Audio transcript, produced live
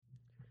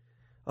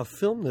A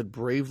film that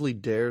bravely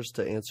dares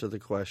to answer the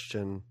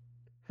question,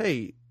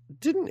 hey,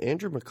 didn't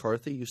Andrew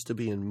McCarthy used to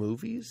be in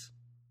movies?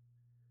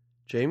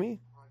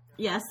 Jamie?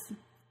 Yes.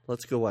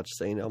 Let's go watch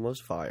St.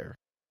 Elmo's Fire.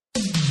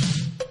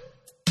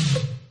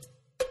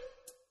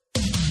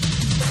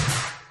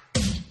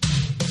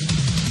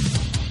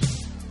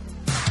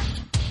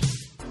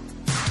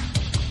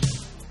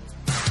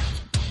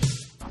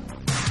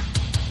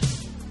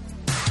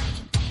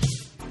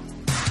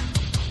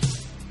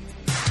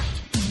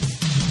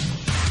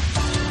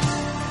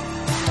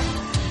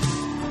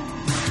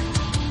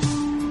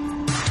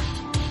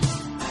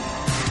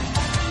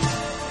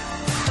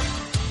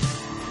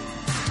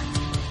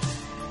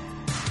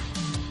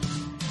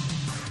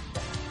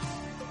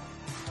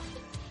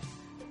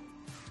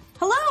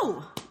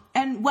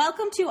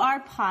 Welcome to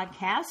our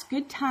podcast,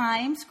 Good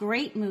Times,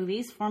 Great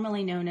Movies,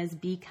 formerly known as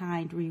Be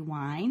Kind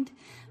Rewind.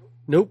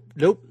 Nope.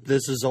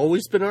 This has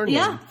always been our name.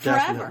 Yeah,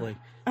 forever.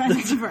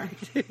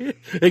 Definitely.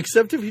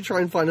 Except if you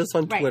try and find us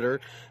on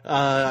Twitter.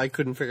 I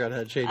couldn't figure out how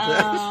to change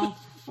that.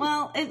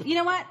 Well, you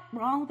know what?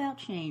 We're all about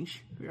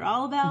change. We're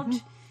all about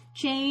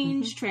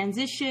change,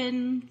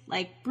 transition,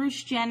 like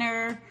Bruce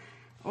Jenner,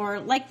 or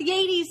like the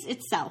 80s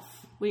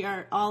itself. We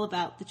are all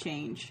about the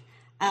change.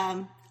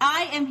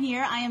 I am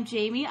here. I am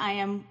Jamie. I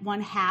am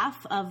one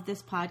half of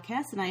this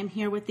podcast, and I am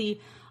here with the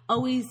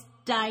always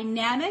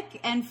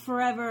dynamic and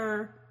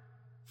forever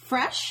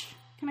fresh.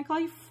 Can I call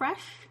you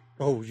fresh?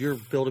 Oh, you're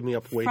building me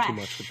up way too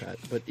much with that.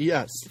 But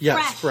yes,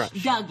 fresh.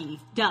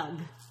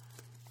 Doug.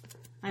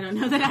 I don't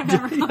know that I've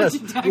ever called you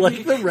Dougie.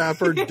 Like the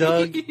rapper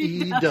Doug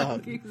E.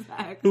 Doug.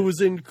 Exactly. Who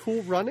was in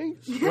Cool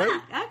Runnings, right?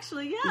 Yeah,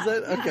 actually, yeah. Is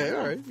that okay? Yeah.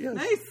 All right. Yes.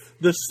 Nice.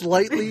 The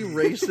slightly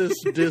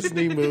racist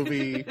Disney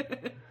movie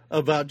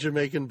about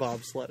Jamaican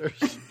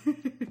bobsledders.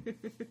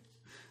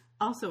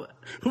 Also,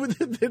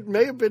 it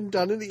may have been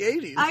done in the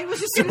 80s. I was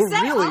just going to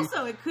say, really,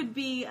 also, it could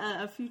be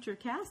a future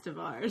cast of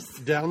ours.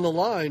 Down the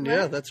line, right?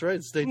 Yeah, that's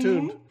right. Stay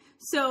tuned.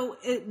 So,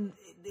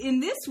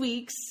 in this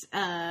week's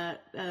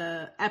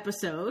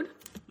episode,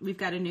 we've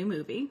got a new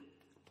movie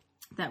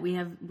that we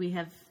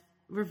have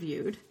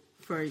reviewed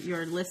for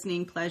your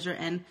listening pleasure.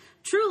 And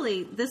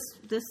truly, this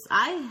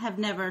I have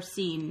never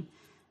seen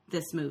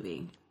this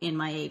movie in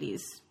my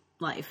 80s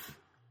life.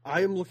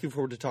 I am looking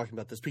forward to talking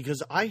about this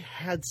because I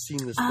had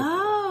seen this before.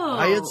 Oh.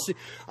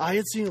 I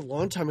had seen it a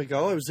long time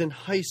ago. I was in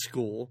high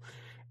school,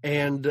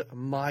 and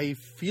my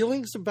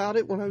feelings about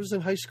it when I was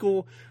in high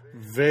school,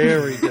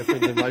 very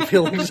different than my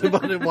feelings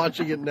about it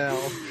watching it now.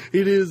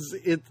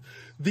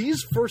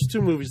 These first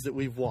two movies that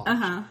we've watched,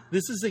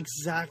 this is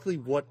exactly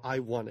what I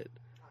wanted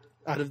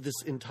out of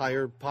this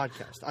entire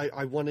podcast.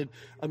 I wanted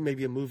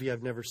maybe a movie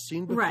I've never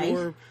seen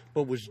before,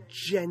 but was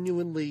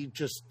genuinely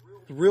just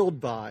thrilled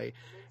by.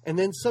 And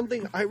then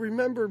something I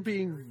remember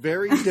being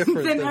very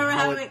different than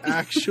how it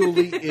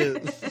actually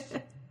is.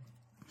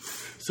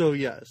 So,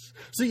 yes.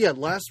 So, yeah,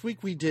 last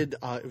week we did,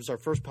 it was our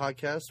first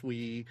podcast.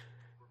 We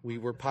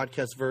were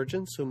podcast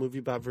virgins, so a movie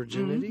about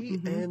virginity.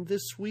 Mm-hmm. And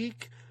this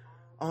week,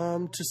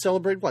 to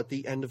celebrate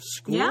the end of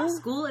school? Yeah,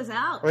 school is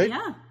out. Right?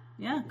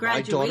 Yeah,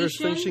 graduation. My daughter's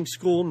finishing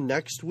school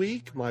next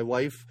week. My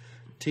wife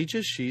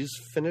teaches. She's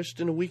finished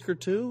in a week or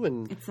two,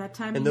 and it's that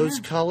time. And those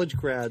college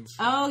grads.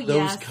 Oh, yes.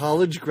 Those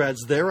college grads.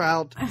 They're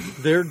out.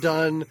 They're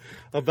done.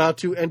 About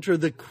to enter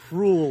the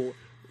cruel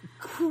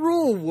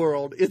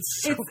world.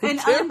 It's so an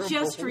terrible.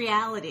 Unjust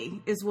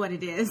reality, is what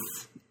it is.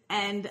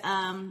 And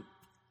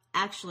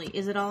actually,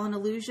 is it all an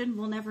illusion?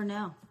 We'll never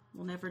know.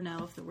 We'll never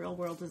know if the real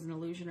world is an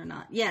illusion or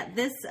not. Yeah,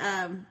 this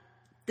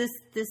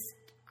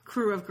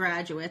crew of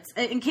graduates.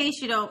 In case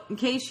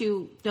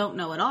you don't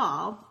know at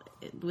all.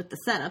 With the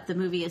setup, the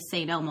movie is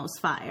St. Elmo's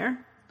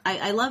Fire.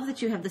 I love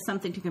that you have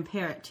something to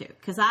compare it to,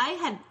 because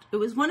it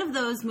was one of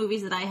those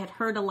movies that I had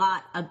heard a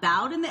lot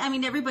about, and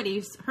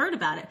everybody's heard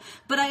about it,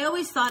 but I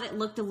always thought it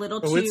looked a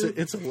little too.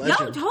 It's a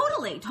legend.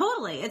 No,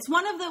 totally. It's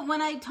one of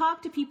when I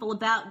talk to people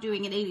about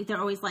doing an 80s, they're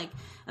always like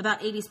about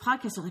 80s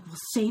podcasts. They're like, well,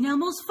 St.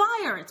 Elmo's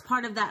Fire. It's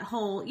part of that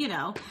whole,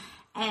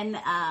 and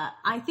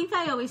I think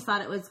I always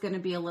thought it was going to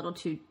be a little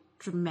too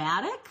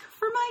dramatic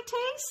for my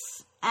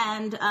taste,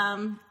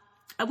 and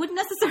I wouldn't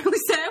necessarily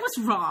say I was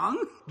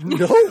wrong.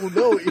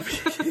 No.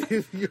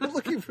 If you're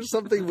looking for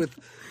something with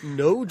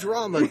no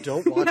drama,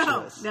 don't watch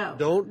this. No.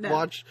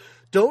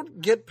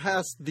 Don't get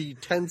past the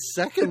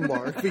 10-second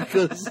mark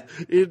because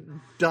it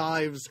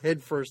dives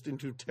headfirst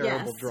into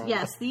terrible drama.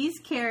 Yes, these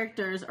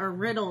characters are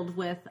riddled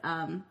with.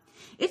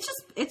 It's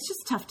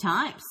just tough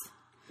times.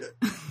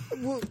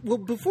 Well,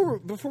 before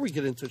we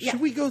get into it,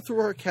 should we go through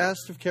our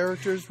cast of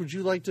characters? Would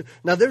you like to?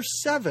 Now,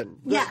 there's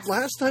 7. Yes.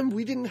 Last time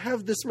we didn't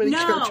have this many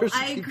characters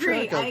to keep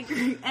track of. I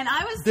agree. And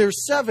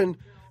There's 7.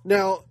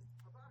 Now,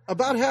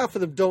 about half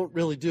of them don't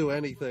really do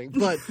anything,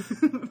 but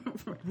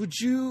would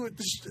you,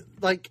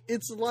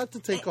 it's a lot to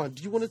take on.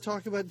 Do you want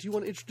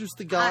to introduce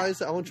the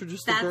guys? I'll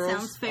introduce the girls. That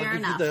sounds fair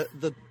enough. I'll give you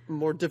the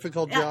more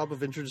difficult job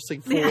of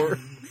introducing 4.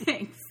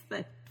 Thanks.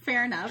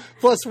 Fair enough.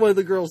 Plus, one of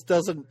the girls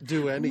doesn't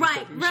do anything.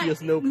 Right. She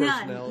has no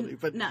personality. None.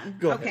 But None.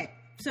 Go ahead. Okay.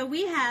 So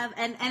we have,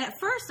 and at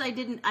first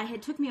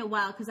it took me a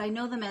while because I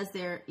know them as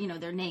their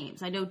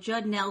names. I know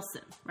Judd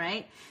Nelson,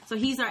 right? So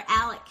he's our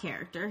Alec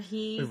character.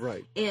 He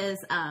is,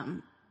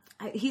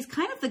 he's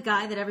kind of the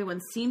guy that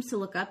everyone seems to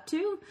look up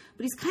to,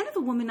 but he's kind of a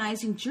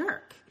womanizing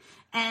jerk.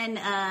 And,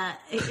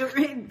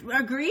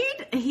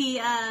 agreed?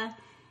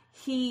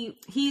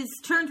 He's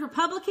turned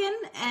Republican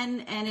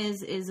and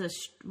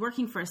is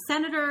working for a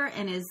senator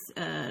and is,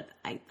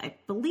 I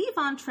believe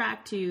on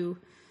track to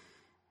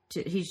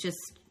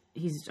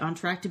he's on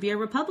track to be a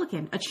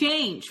Republican, a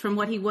change from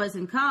what he was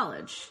in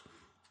college.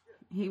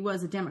 He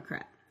was a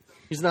Democrat.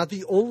 He's not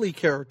the only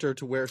character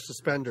to wear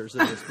suspenders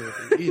in this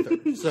movie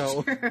either.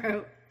 So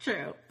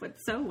true, but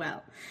so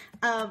well.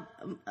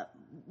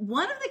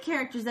 One of the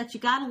characters that you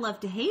gotta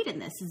love to hate in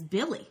this is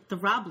Billy, the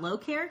Rob Lowe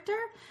character.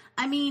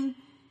 I mean,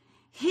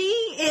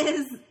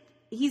 he's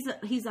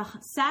a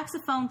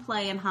saxophone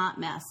playing hot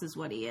mess is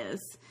what he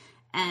is.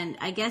 And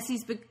I guess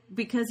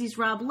because he's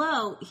Rob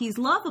Lowe, he's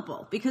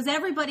lovable because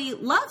everybody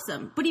loves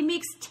him. But he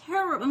makes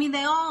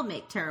they all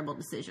make terrible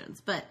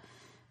decisions. But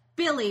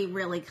Billy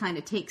really kind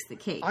of takes the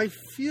cake. I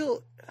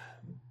feel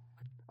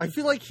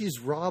like he's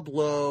Rob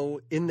Lowe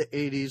in the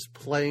 80s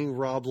playing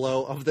Rob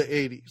Lowe of the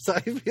 80s.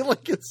 I feel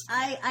like it's...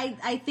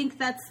 I think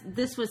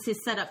this was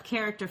his setup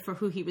character for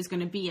who he was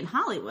going to be in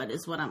Hollywood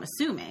is what I'm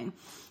assuming.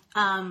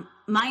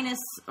 Minus,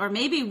 or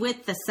maybe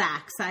with the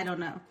sax, I don't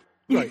know.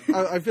 Right.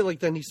 I feel like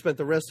then he spent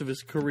the rest of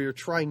his career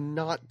trying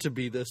not to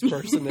be this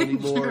person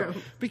anymore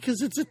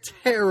because it's a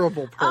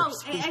terrible person.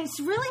 It's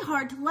really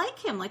hard to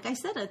like him. Like I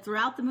said,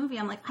 throughout the movie,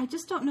 I'm like, I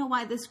just don't know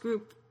why this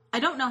group...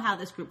 I don't know how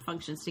this group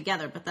functions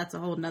together, but that's a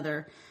whole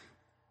nother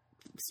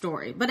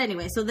story. But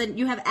anyway, so then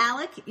you have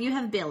Alec, you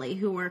have Billy,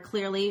 who are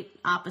clearly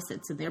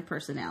opposites in their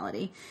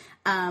personality.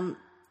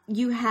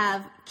 You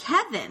have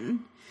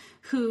Kevin,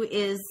 who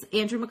is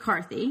Andrew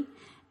McCarthy,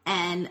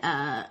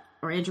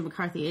 or Andrew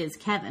McCarthy is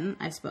Kevin,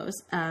 I suppose.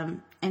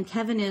 And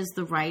Kevin is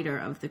the writer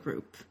of the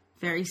group.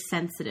 Very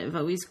sensitive,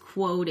 always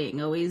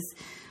quoting, always,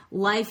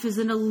 life is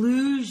an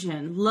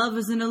illusion, love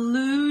is an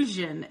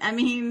illusion. I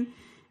mean,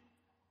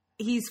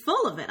 he's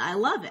full of it. I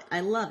love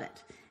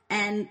it.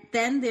 And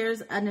then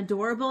there's an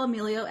adorable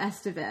Emilio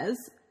Estevez,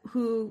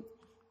 who,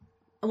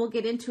 we'll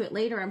get into it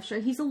later, I'm sure.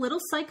 He's a little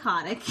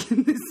psychotic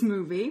in this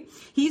movie.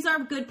 He's our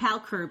good pal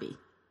Kirby.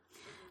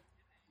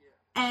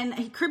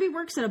 And Kirby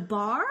works at a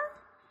bar.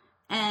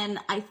 And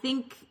I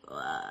think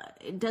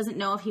doesn't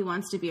know if he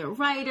wants to be a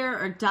writer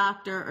or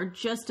doctor or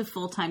just a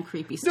full-time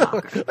creepy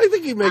stalker. No, I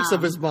think he makes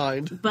up his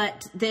mind.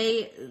 But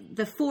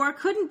the four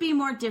couldn't be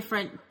more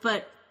different.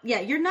 But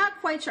yeah, you're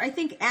not quite sure. I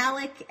think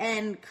Alec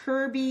and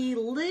Kirby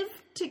live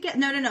together.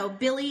 No.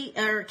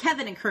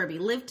 Kevin and Kirby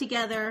live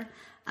together.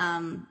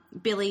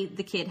 Billy,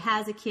 the kid,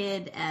 has a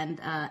kid.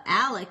 And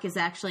Alec is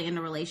actually in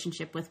a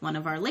relationship with one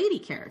of our lady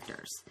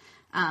characters.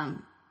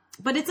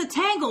 But it's a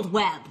tangled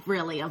web,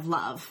 really, of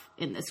love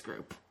in this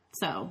group.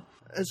 So,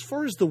 as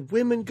far as the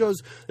women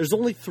goes, there's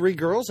only 3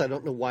 girls. I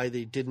don't know why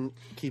they didn't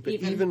keep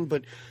it even,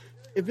 but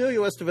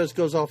Emilio Estevez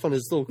goes off on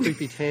his little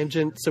creepy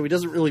tangent, so he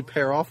doesn't really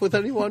pair off with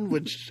anyone,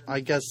 which I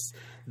guess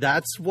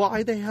that's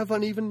why they have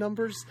uneven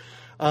numbers.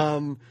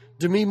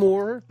 Demi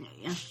Moore,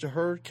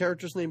 her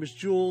character's name is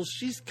Jules.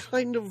 She's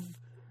kind of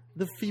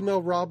the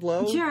female Rob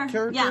Lowe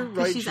character,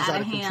 right? She's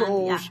out of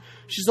control. Yeah.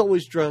 She's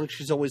always drunk.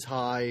 She's always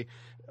high.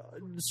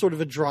 Sort of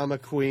a drama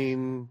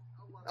queen,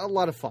 a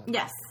lot of fun.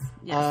 Yes.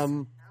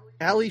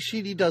 Ali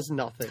Sheedy does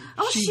nothing.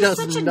 Oh, she she's does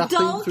such a nothing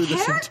dull through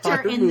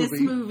character this in this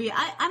movie.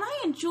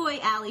 I enjoy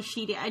Ali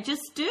Sheedy. I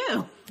just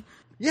do.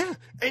 Yeah,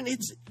 and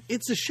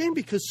it's a shame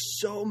because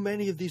so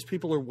many of these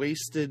people are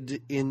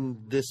wasted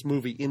in this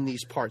movie, in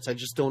these parts. I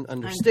just don't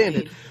understand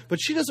it. But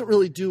she doesn't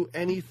really do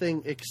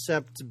anything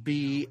except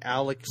be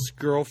Alec's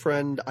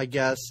girlfriend, I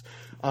guess.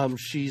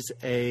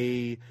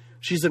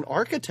 She's an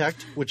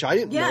architect, which I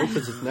didn't know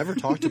because it's never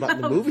talked about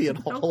in the movie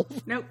at all.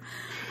 Nope.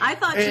 I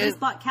thought she just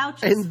bought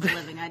couches for a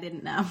living. I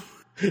didn't know.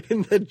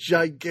 In the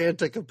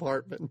gigantic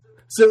apartment.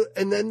 So,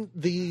 and then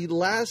the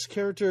last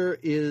character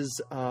is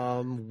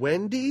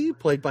Wendy,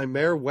 played by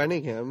Mare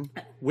Winningham.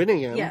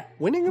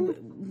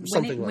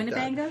 Something like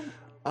that.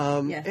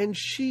 And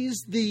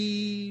she's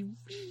the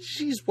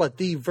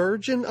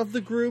virgin of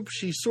the group.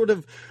 She sort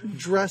of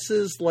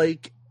dresses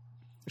like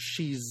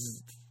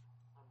she's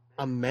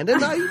a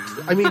Mennonite.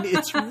 I mean,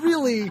 it's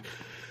really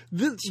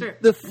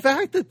the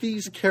fact that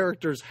these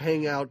characters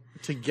hang out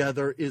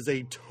together is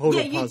a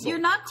total puzzle. You're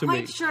not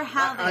quite sure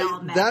how they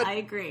all met. I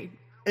agree.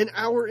 An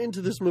hour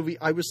into this movie,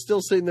 I was still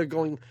sitting there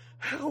going,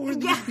 "How are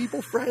these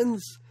people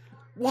friends?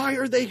 Why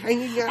are they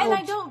hanging out?" And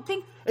I don't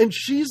think. And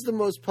she's the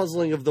most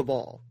puzzling of them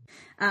all.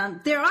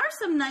 There are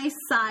some nice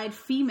side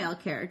female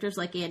characters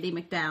like Andie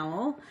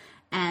MacDowell,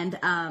 and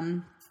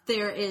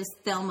there is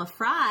Thelma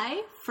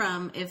Fry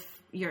from, if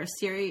you're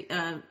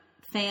a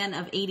fan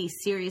of 80s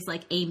series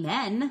like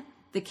Amen.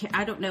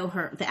 I don't know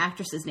the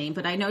actress's name,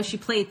 but I know she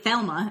played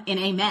Thelma in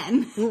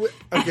Amen.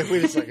 Okay,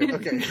 wait a second.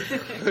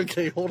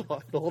 Okay, hold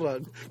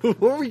on.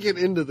 Before we get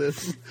into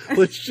this,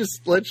 let's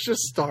just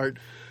start.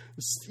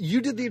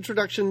 You did the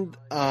introduction.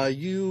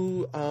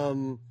 You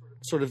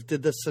sort of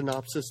did the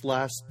synopsis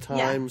last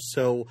time,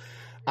 so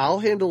I'll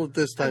handle it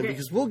this time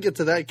because we'll get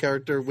to that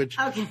character, which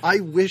I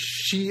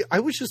wish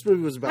this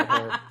movie was about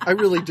her. I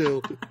really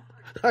do.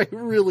 I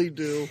really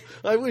do.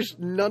 I wish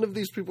none of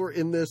these people were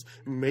in this.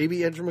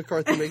 Maybe Andrew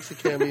McCarthy makes a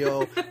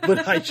cameo,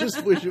 but I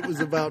just wish it was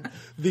about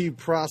the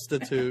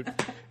prostitute.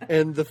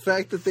 And the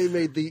fact that they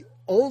made the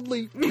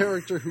only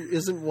character who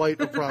isn't white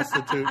a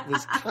prostitute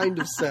was kind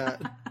of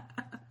sad.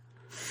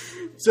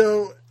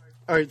 So,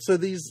 all right, so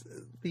these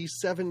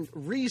 7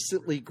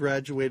 recently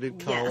graduated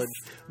college,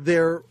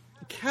 they're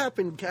cap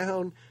and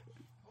gown,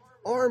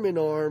 arm in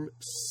arm,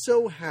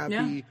 so happy.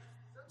 Yeah.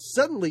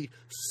 Suddenly,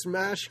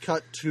 smash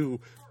cut to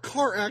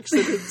car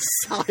accident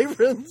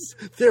sirens.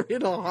 They're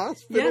in a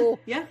hospital.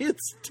 Yeah.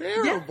 It's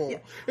terrible. Yeah.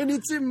 And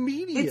it's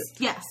immediate.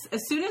 Yes.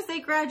 As soon as they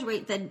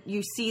graduate, then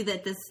you see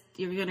that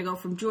you're going to go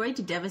from joy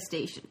to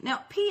devastation.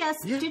 Now, P.S.,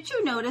 did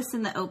you notice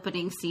in the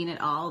opening scene at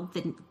all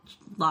the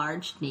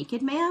large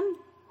naked man?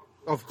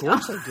 Of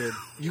course I did.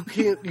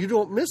 You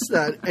don't miss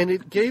that. And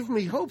it gave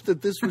me hope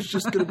that this was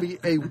just going to be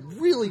a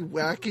really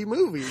wacky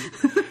movie.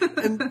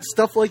 And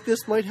stuff like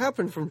this might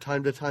happen from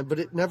time to time, but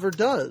it never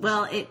does.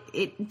 Well,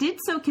 it did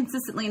so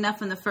consistently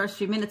enough in the first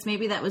few minutes.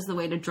 Maybe that was the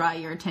way to draw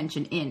your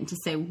attention in, to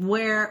say,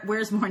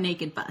 where's more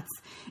naked butts?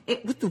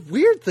 But the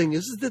weird thing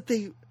is that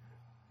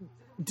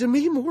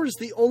Demi Moore is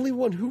the only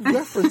one who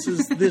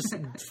references this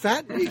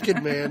fat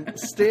naked man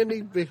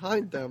standing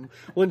behind them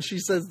when she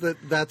says that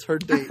that's her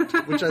date,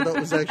 which I thought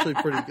was actually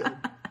pretty good.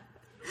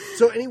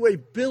 So anyway,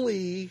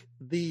 Billy,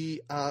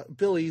 the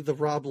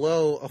Rob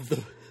Lowe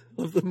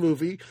of the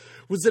movie,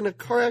 was in a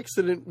car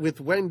accident with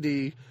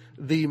Wendy,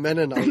 the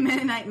Mennonite. The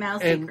Mennonite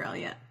mousy girl,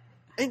 yeah.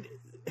 And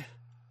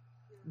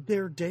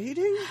they're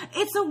dating?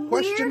 It's a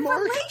weird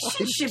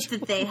relationship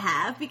that they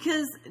have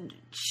because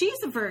she's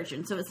a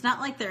virgin, so it's not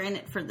like they're in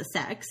it for the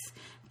sex.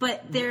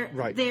 But they're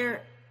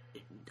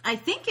I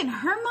think in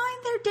her mind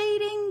they're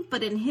dating,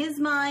 but in his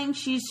mind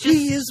she's just...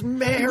 He is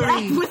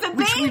married! With a baby!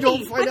 Which we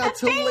don't find out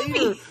till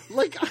later.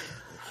 Like,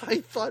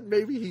 I thought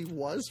maybe he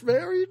was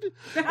married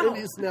and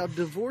is now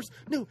divorced.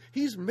 No,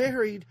 he's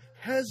married,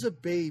 has a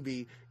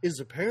baby,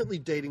 is apparently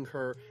dating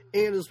her,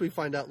 and as we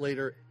find out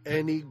later,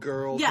 any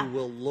girl who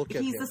will look at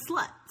him. He's a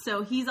slut,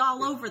 so he's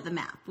all over the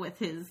map with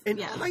his... And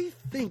I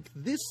think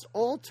this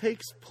all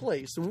takes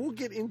place, and we'll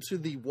get into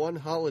the one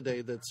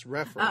holiday that's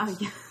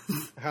referenced,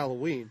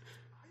 Halloween.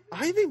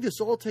 I think this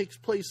all takes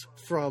place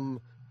from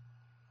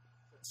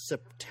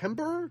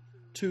September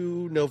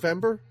to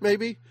November,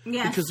 maybe?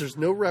 Yes. Because there's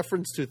no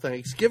reference to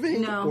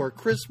Thanksgiving or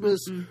Christmas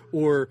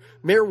or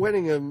Mayor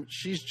Wenningham.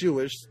 She's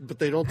Jewish, but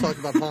they don't talk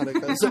about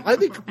Hanukkah. So I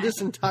think this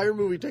entire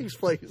movie takes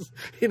place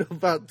in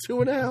about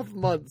 2.5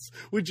 months,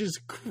 which is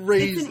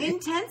crazy. It's an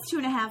intense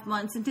 2.5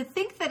 months. And to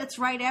think that it's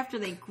right after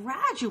they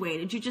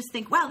graduated, you just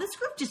think, wow, this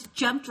group just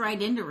jumped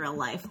right into real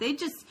life. They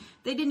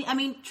didn't, I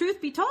mean,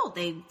 truth be told,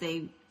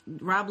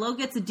 Rob Lowe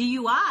gets a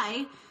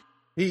DUI.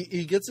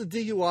 He gets a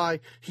DUI.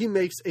 He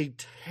makes a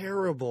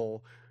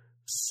terrible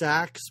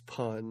sax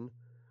pun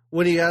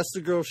when he asks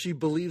the girl if she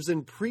believes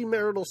in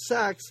premarital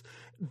sex.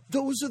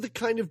 Those are the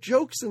kind of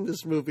jokes in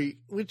this movie,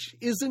 which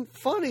isn't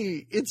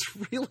funny. It's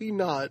really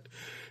not.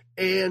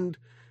 And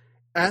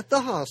at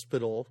the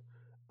hospital,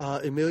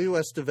 Emilio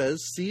Estevez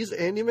sees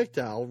Andie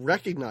MacDowell,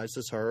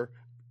 recognizes her,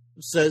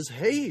 says,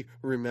 "Hey,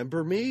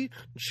 remember me?"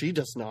 She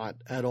does not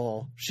at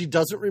all. She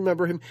doesn't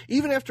remember him.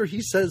 Even after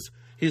he says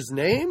his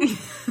name,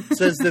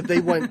 says that they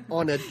went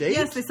on a date.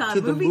 Yes, they saw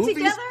a movie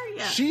together.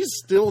 Yeah. She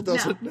still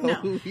doesn't know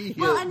who he is.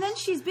 Well, and then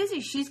she's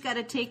busy. She's got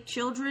to take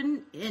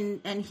children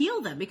and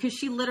heal them because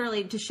she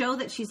literally, to show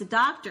that she's a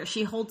doctor,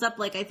 she holds up,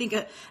 like, I think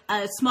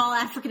a small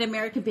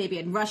African-American baby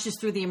and rushes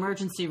through the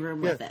emergency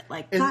room with it.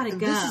 Like, gotta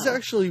go. This is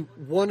actually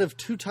one of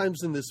 2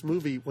 times in this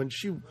movie when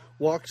she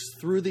walks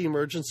through the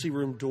emergency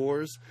room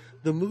doors,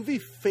 the movie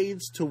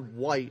fades to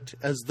white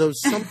as though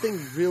something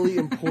really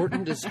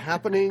important is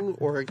happening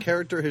or a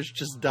character has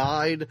just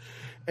died,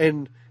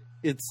 and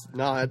it's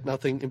not.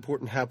 Nothing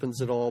important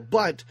happens at all.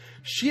 But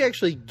she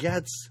actually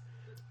gets...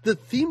 The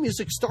theme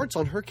music starts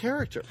on her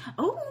character,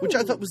 which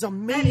I thought was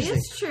amazing. That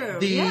is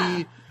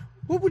true,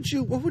 What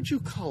would you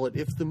call it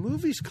if the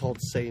movie's called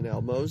St.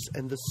 Elmo's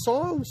and the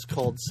song's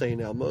called St.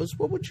 Elmo's?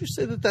 What would you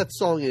say that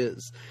song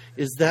is?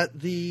 Is that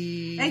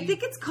the... I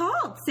think it's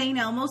called St.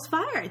 Elmo's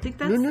Fire. I think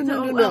that's...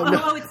 No.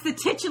 Oh, it's the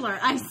titular.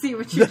 I see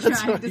what you're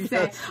trying to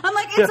say. I'm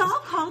like, it's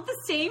all called the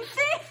same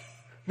thing.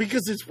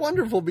 Because it's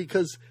wonderful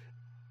because...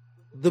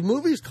 The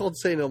movie's called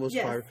St. Elmo's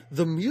Fire.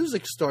 The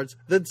music starts.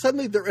 Then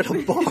suddenly they're at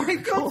a bar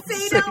called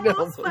St.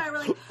 Elmo's Fire.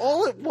 Like,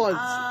 all at once.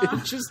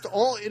 It just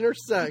all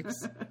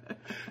intersects.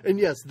 And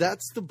yes,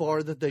 that's the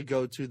bar that they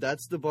go to.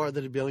 That's the bar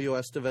that Emilio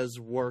Estevez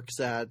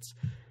works at.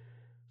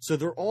 So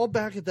they're all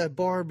back at that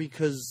bar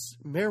because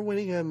Mayor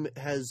Winningham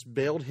has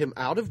bailed him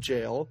out of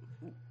jail.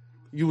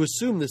 you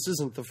assume this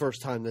isn't the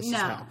first time this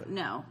has happened.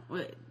 No,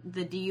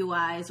 the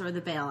DUIs or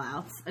the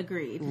bailouts.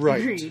 Agreed.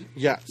 Right. Agreed.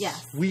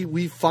 Yes.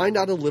 We find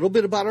out a little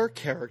bit about our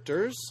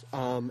characters.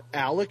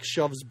 Alec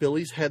shoves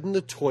Billy's head in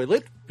the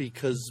toilet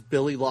because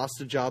Billy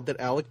lost a job that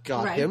Alec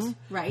got him.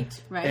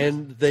 Right.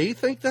 And they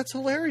think that's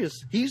hilarious.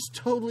 He's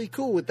totally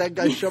cool with that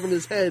guy shoving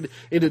his head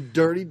in a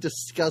dirty,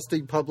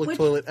 disgusting public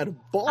toilet at a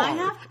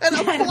bar. At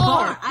a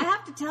bar! I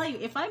have to tell you,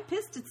 if I'm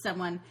pissed at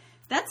someone,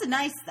 that's a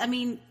nice... I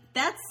mean,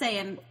 that's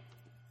saying...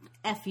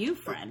 F you,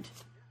 friend.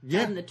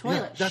 In the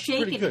toilet,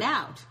 shaking it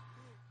out.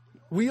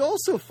 We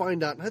also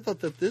find out, and I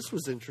thought that this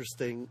was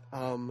interesting,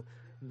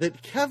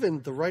 that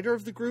Kevin, the writer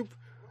of the group,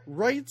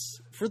 writes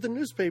for the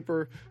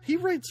newspaper. He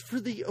writes for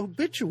the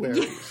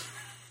obituaries,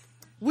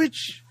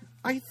 which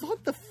I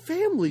thought the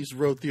families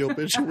wrote the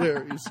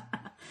obituaries.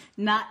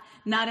 Not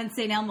in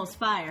St. Elmo's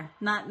fire.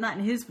 Not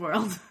in his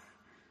world.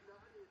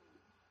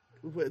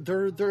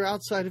 They're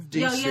outside of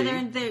D.C.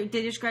 Yeah, they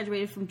just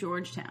graduated from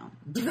Georgetown.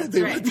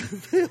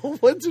 They all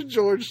went to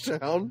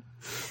Georgetown,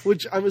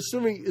 which I'm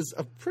assuming is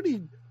a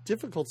pretty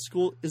difficult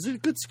school. Is it a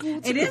good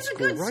school? It is a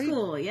good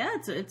school. Yeah,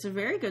 it's a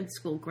very good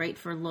school. Great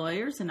for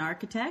lawyers and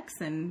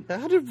architects. And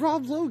how did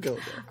Rob Lowe go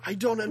there? I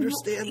don't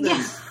understand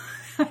this.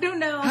 I don't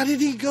know. How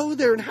did he go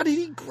there, and how did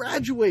he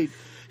graduate?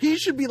 He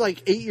should be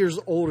like 8 years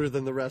older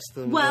than the rest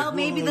of them. Well,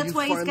 maybe that's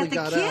why he's got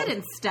the kid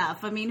and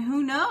stuff. I mean,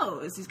 who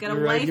knows? He's got a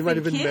wife and kid. He might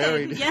have been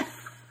married. Yeah.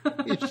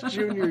 His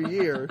junior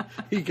year,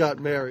 he got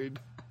married.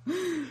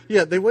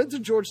 Yeah, they went to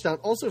Georgetown.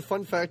 Also,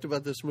 fun fact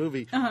about this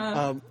movie.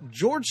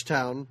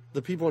 Georgetown,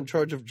 the people in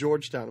charge of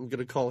Georgetown, I'm going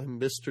to call him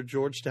Mr.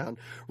 Georgetown,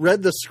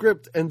 read the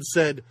script and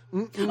said,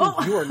 you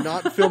are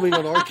not filming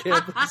on our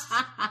campus.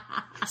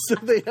 So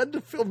they had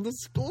to film the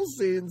school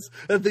scenes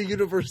at the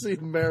University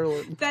of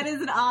Maryland. That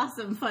is an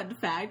awesome fun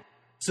fact.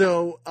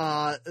 So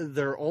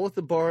they're all at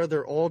the bar,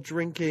 they're all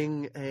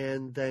drinking,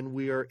 and then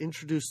we are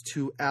introduced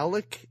to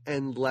Alec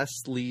and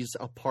Leslie's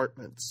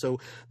apartment.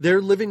 So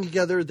they're living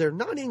together, they're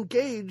not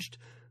engaged,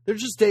 they're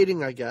just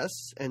dating, I guess,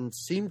 and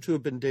seem to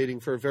have been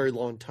dating for a very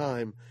long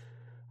time.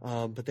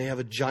 But they have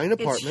a giant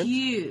apartment. It's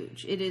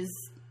huge. It is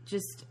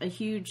just a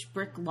huge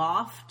brick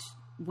loft.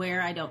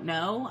 Where I don't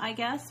know, I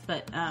guess,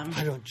 but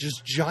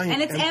just giant,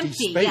 and it's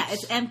empty. Space. Yeah,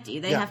 it's empty.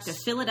 They have to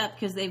fill it up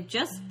because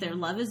their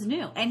love is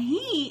new, and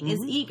he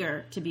is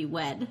eager to be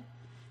wed.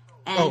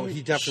 And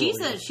he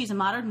definitely she's a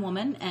modern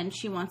woman, and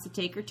she wants to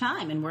take her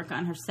time and work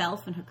on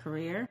herself and her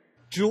career.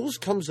 Jules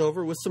comes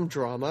over with some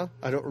drama.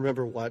 I don't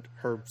remember what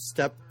her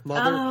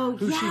stepmother,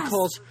 who she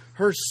calls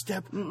her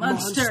step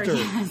monster.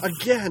 Yes.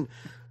 Again,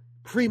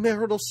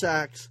 premarital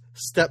sex.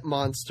 Step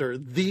monster.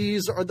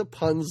 These are the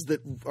puns that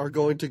are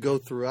going to go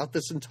throughout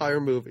this entire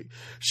movie.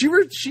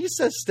 She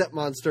says step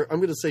monster, I'm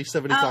going to say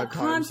 75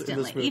 times in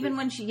this movie. Even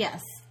when she,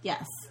 yes.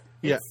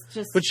 Yeah.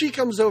 But she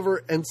comes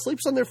over and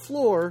sleeps on their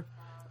floor.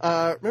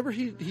 Remember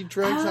he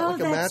drags out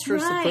like a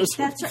mattress. Right.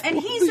 That's right. And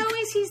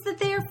he's the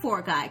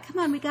therefore guy. Come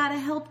on, we got to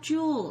help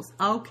Jules.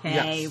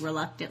 Okay,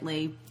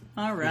 reluctantly.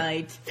 All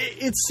right.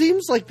 It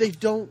seems like they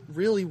don't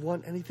really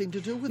want anything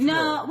to do with her.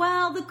 No,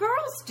 well, the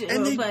girls do.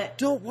 And they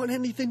don't want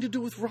anything to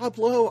do with Rob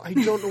Lowe. I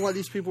don't know why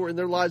these people are in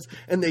their lives,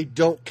 and they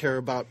don't care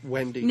about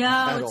Wendy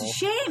at all. It's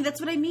a shame. That's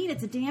what I mean.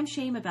 It's a damn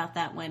shame about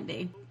that,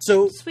 Wendy.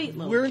 So Sweet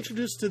little we're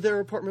introduced to their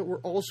apartment. We're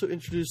also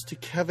introduced to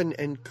Kevin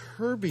and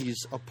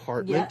Kirby's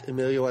apartment. Yeah.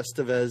 Emilio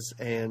Estevez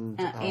and...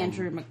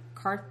 Andrew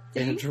McCarthy.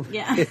 Andrew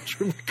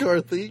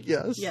McCarthy,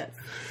 yes. Yes.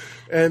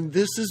 And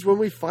this is when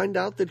we find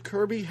out that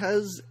Kirby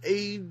has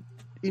a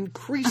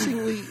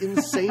increasingly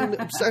insane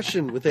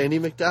obsession with Andie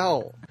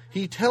MacDowell.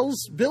 He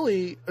tells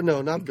Billy,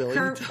 no, not Billy.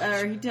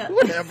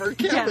 Whatever,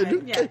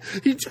 Kevin. Yeah.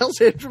 He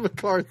tells Andrew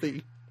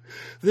McCarthy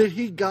that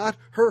he got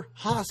her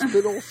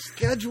hospital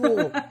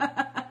schedule.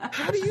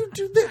 How do you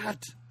do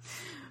that?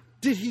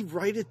 Did he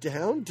write it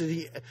down?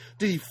 Did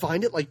he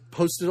find it, like,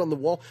 posted on the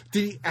wall?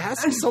 Did he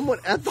ask someone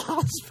at the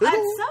hospital?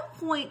 At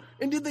some point.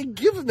 And did they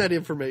give him that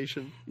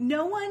information?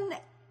 No one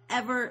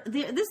ever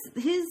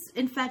his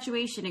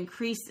infatuation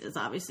increases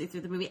obviously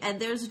through the movie, and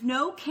there's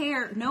no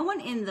care. No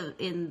one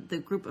in the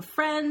group of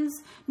friends,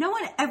 no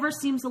one ever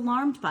seems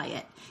alarmed by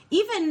it.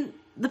 Even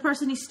the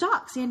person he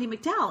stalks, Andie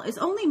MacDowell, is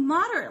only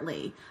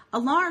moderately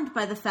alarmed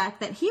by the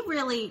fact that he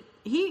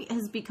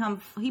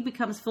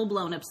becomes full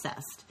blown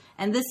obsessed.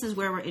 And this is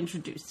where we're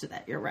introduced to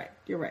that. You're right.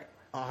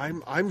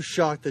 I'm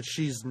shocked that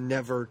she's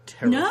never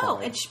terrified. No,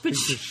 because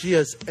she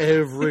has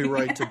every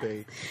right to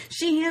be.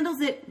 She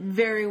handles it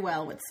very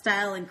well with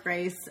style and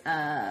grace,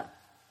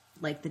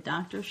 like the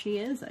doctor she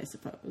is, I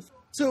suppose.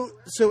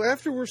 So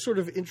after we're sort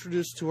of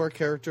introduced to our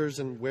characters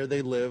and where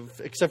they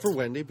live, except for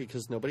Wendy,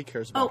 because nobody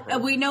cares about her.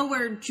 We know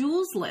where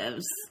Jules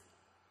lives.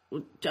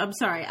 I'm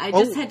sorry, I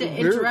just had to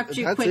interrupt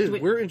you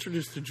quick. We're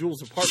introduced to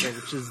Jules' apartment,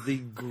 which is the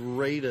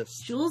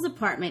greatest. Jules'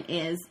 apartment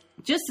is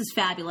just as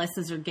fabulous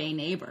as her gay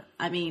neighbor.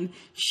 I mean,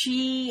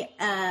 she's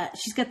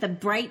got the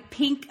bright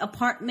pink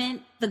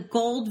apartment, the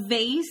gold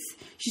vase.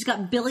 She's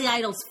got Billy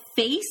Idol's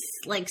face,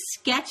 like,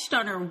 sketched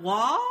on her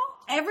wall.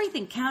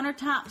 Everything,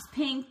 countertops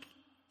pink.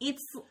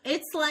 It's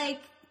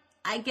like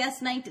I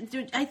guess, I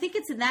think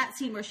it's in that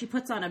scene where she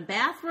puts on a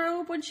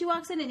bathrobe when she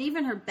walks in, and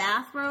even her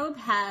bathrobe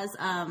has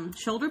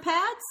shoulder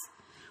pads.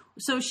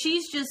 So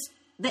she's just,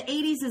 the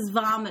 80s is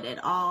vomited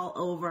all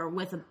over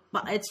with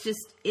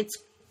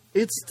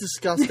it's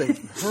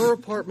disgusting. Her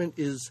apartment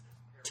is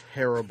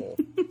terrible.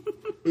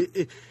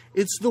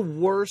 It's the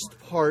worst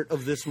part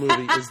of this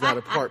movie is that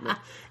apartment.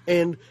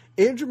 And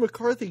Andrew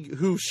McCarthy,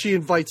 who she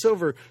invites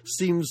over,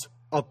 seems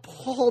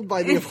appalled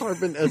by the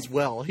apartment as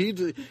well.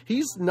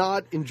 He's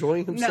not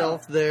enjoying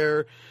himself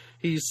there.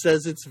 He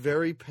says it's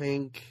very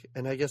pink,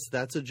 and I guess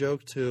that's a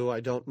joke too. I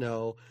don't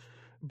know.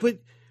 But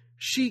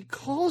she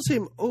calls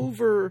him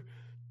over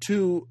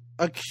to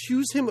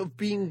accuse him of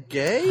being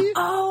gay?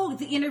 Oh,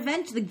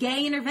 the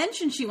gay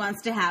intervention she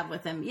wants to have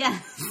with him.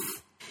 Yes.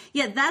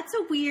 Yeah, that's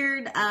a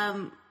weird,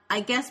 I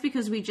guess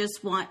because we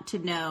just want to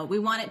know, we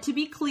want it to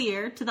be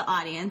clear to the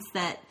audience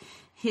that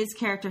his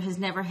character has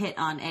never hit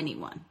on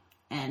anyone.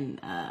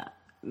 And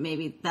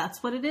maybe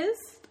that's what it is?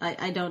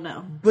 I don't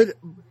know.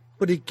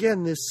 But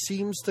again, this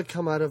seems to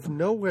come out of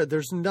nowhere.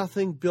 There's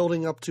nothing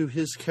building up to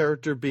his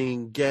character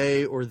being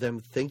gay or them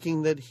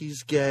thinking that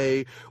he's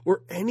gay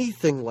or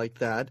anything like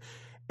that.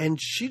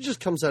 And she just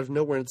comes out of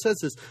nowhere and says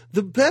this.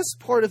 The best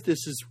part of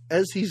this is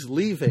as he's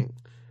leaving,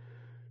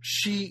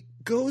 she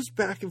goes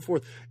back and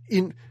forth.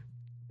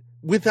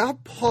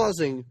 Without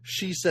pausing,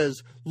 she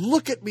says,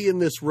 "Look at me in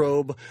this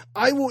robe.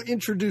 I will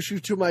introduce you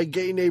to my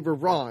gay neighbor,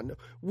 Ron,"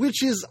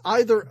 which is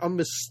either a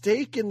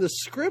mistake in the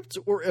script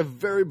or a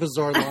very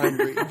bizarre line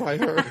read by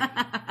her.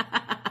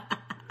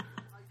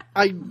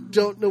 I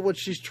don't know what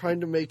she's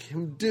trying to make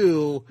him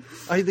do.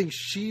 I think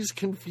she's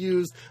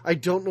confused. I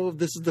don't know if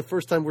this is the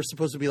first time we're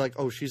supposed to be like,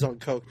 oh, she's on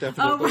coke,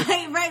 definitely. Oh,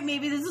 right.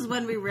 Maybe this is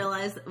when we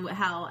realize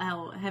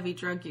how heavy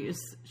drug use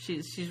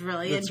she's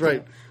really into. That's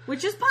right.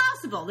 Which is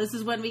possible. This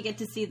is when we get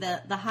to see the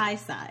high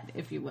side,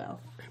 if you will.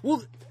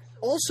 Well,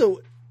 also,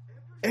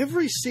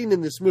 every scene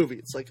in this movie,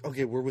 it's like,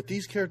 okay, we're with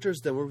these characters,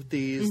 then we're with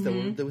these,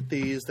 then we're with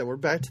these, then we're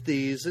back to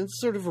these. And it's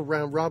sort of a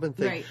round-robin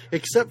thing. Right.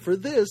 Except for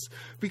this,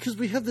 because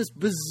we have this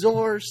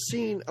bizarre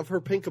scene of her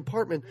pink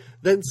apartment,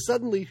 then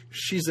suddenly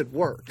she's at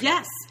work.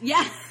 Yes.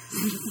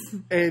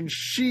 And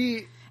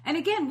she... And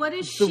again, what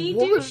does she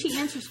do? She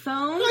answers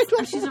phones.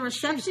 She's a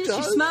receptionist.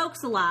 She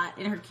smokes a lot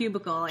in her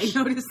cubicle. I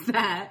noticed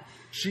that.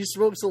 She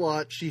smokes a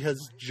lot. She has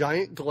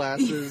giant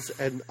glasses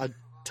and a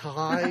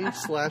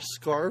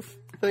tie/scarf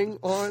thing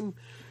on.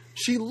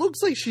 She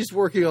looks like she's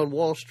working on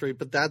Wall Street,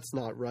 but that's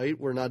not right.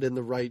 We're not in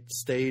the right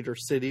state or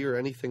city or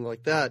anything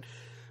like that.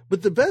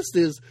 But the best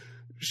is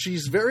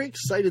she's very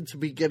excited to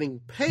be getting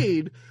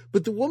paid,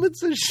 but the woman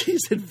says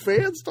she's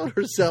advanced on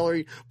her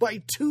salary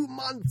by 2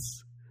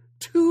 months.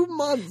 2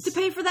 months. To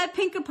pay for that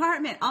pink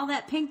apartment. All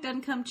that pink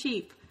doesn't come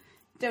cheap.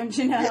 Don't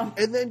you know? Yeah,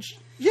 and then,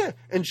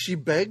 and she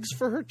begs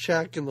for her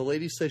check, and the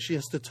lady says she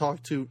has to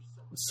talk to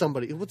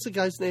somebody. What's the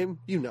guy's name?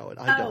 You know it.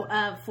 I don't.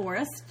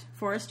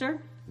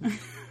 Forrester?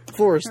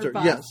 Forrester,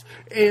 yes.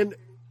 And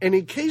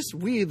in case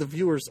we, the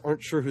viewers,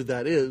 aren't sure who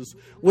that is,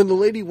 when the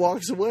lady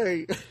walks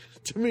away,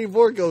 Demi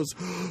Moore goes,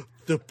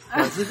 "The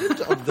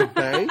president of the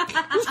bank?"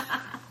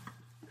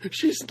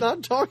 She's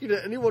not talking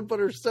to anyone but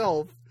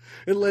herself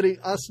and letting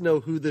us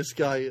know who this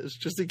guy is,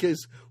 just in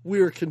case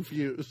we're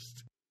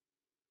confused.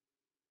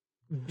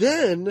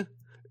 Then,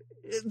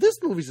 this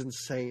movie's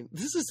insane.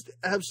 This is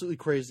absolutely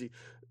crazy.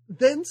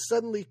 Then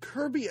suddenly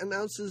Kirby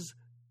announces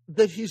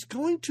that he's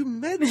going to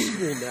med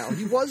school now.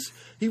 He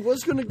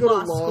was going to go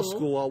to law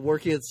school while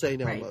working at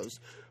St. Elmo's. Right.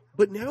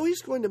 But now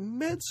he's going to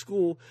med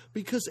school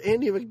because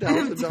Andie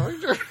MacDowell's a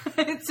doctor.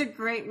 It's a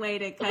great way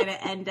to kind of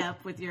end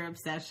up with your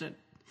obsession.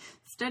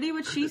 Study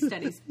what she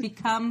studies.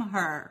 Become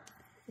her.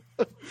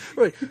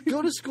 Right.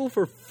 Go to school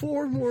for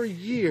 4 more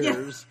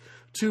years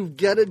to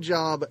get a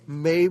job,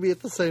 maybe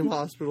at the same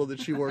hospital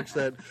that she works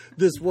at.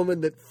 This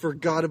woman that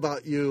forgot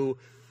about you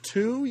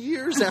 2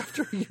 years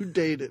after you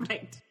dated.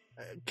 Right.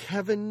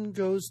 Kevin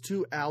goes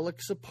to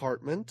Alec's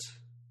apartment,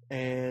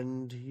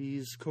 and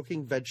he's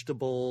cooking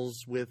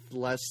vegetables with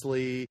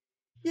Leslie.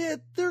 Yeah,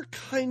 they're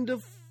kind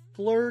of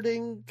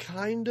flirting,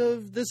 kind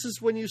of. This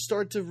is when you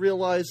start to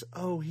realize,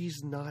 oh,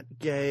 he's not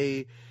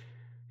gay.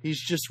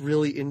 He's just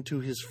really into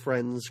his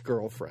friend's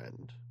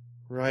girlfriend,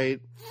 right?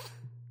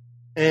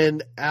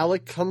 And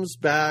Alec comes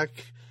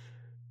back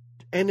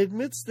and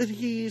admits that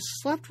he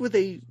slept with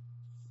a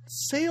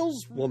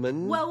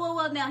saleswoman. Well.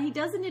 Now, he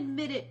doesn't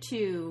admit it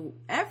to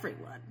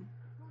everyone.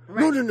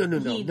 Right?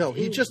 No.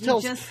 He just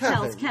tells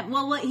Kevin.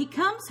 Well, he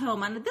comes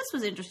home, and this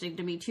was interesting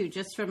to me, too,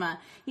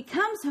 he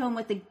comes home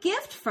with a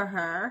gift for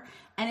her,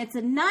 and it's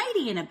a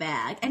nightie in a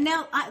bag. And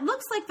now it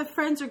looks like the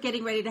friends are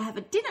getting ready to have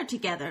a dinner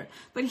together,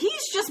 but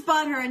he's just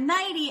bought her a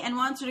nightie and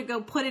wants her to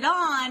go put it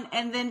on,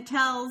 and then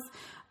tells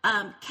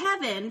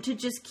Kevin to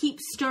just keep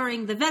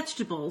stirring the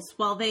vegetables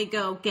while they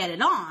go get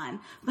it on.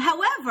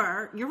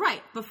 However, you're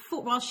right.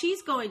 While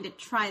she's going to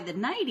try the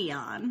nightie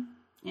on,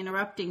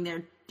 interrupting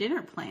their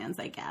dinner plans,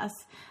 I guess.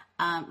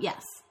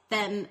 Yes.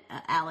 Then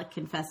Alec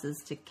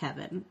confesses to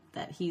Kevin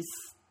that he's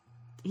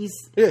he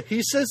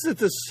says that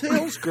the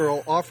sales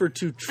girl offered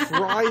to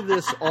try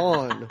this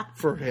on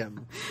for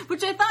him,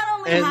 which I thought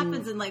only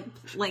happens in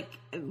like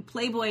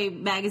Playboy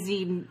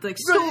magazine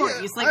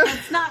stories. Like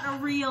that's not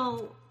a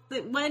real.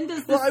 When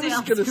does the I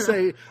was going to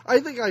say, I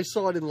think I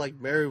saw it in like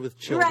Married with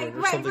Children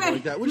or something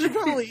like that, which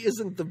probably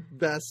isn't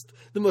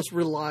the most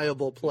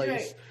reliable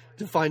place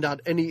to find out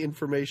any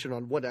information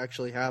on what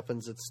actually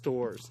happens at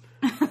stores.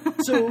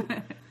 So,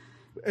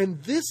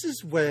 and this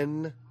is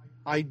when.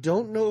 I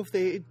don't know if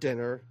they ate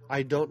dinner.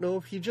 I don't know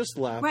if he just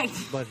left. Right.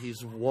 But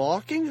he's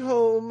walking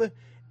home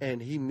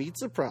and he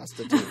meets a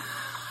prostitute.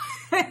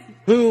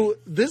 Who,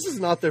 this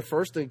is not their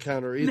first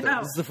encounter either.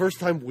 No. This is the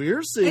first time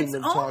we're seeing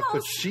them talk,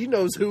 but she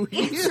knows who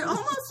he is. It's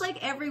almost like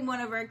every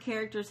one of our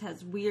characters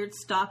has weird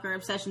stalker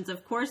obsessions.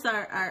 Of course,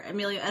 our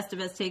Emilio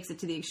Estevez takes it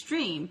to the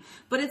extreme.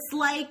 But it's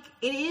like,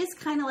 it is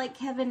kind of like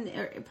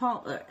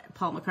Paul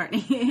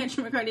McCartney,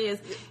 Andrew McCartney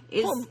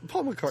is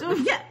Paul McCartney. So,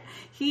 yeah,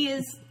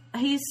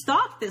 he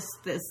stalked this.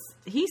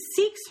 He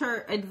seeks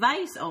her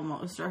advice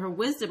almost, or her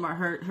wisdom, or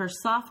her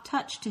soft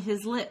touch to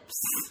his lips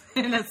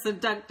in a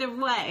seductive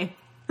way.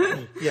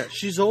 Yeah,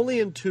 she's only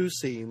in 2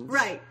 scenes.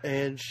 Right.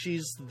 And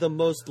she's the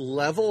most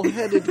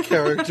level-headed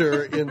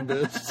character in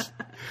this.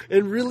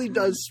 And really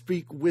does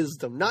speak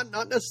wisdom. Not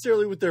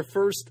necessarily with their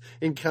first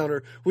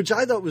encounter, which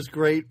I thought was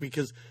great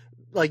because,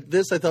 like,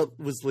 this I thought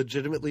was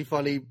legitimately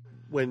funny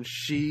when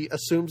she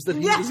assumes that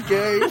he is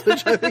gay,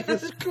 which I think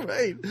is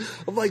great.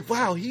 I'm like,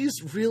 wow, he's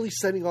really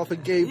setting off a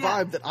gay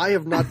vibe that I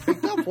have not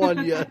picked up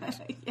on yet.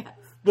 Yes.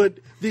 But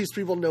these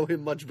people know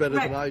him much better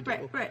than I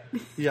do. Right.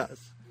 Yes.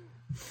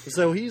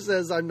 So he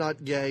says, I'm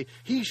not gay.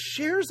 He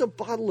shares a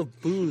bottle of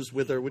booze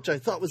with her, which I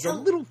thought was a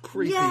little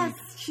creepy. Yes,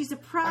 she's a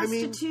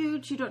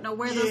prostitute. You don't know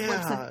where those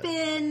books have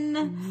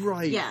been.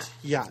 Right. Yeah.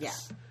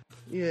 Yes.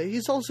 Yeah,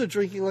 he's also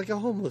drinking like a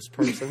homeless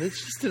person.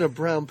 It's just in a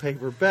brown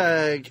paper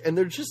bag, and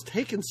they're just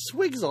taking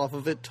swigs off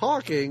of it,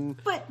 talking.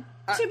 But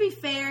to be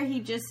fair,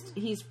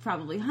 he's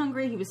probably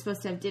hungry. He was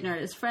supposed to have dinner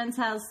at his friend's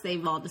house.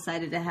 They've all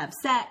decided to have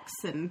sex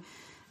and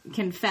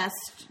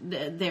confessed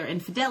their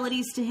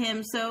infidelities to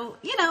him. So,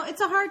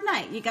 it's a hard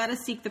night. You got to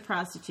seek the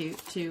prostitute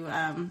to,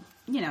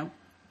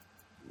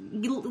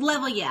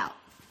 level you out.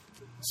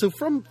 So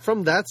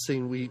from that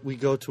scene, we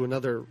go to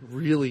another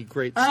really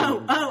great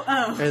scene.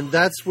 Oh. And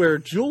that's where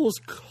Jules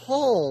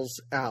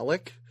calls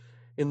Alec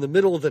in the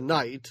middle of the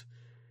night.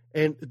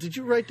 And did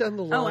you write down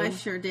the line? Oh, I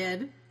sure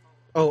did.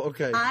 Oh,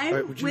 okay. All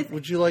right,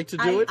 would you like to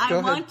do it?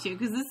 I want to,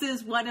 because this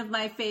is one of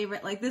my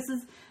favorite. Like, this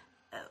is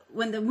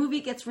when the movie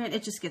gets random,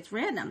 it just gets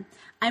random.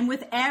 I'm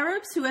with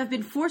Arabs who have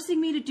been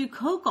forcing me to do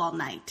coke all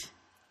night.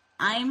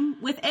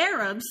 I'm with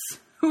Arabs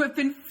who have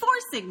been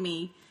forcing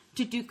me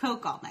to do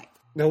coke all night.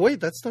 Now wait,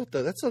 that's not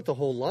the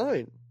whole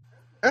line.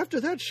 After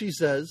that, she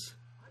says,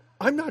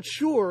 "I'm not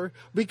sure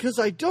because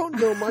I don't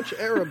know much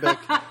Arabic,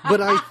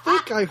 but I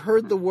think I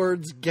heard the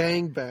words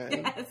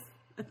gangbang." Yes,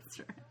 that's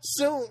right.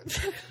 So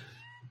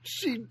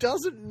she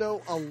doesn't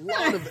know a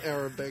lot of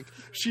Arabic.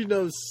 She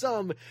knows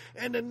some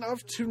and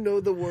enough to know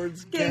the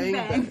words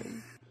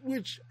gangbang,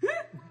 which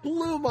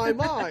blew my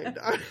mind.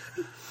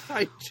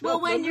 Well,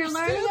 when you're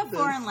learning a this.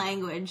 foreign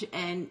language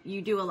and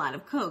you do a lot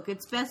of coke,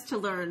 it's best to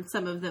learn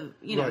some of the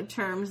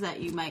terms that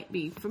you might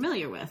be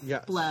familiar with.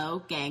 Yes.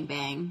 Blow,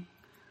 gangbang.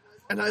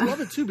 And I love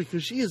it too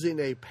because she is in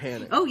a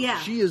panic. Oh yeah,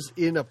 she is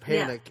in a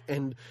panic,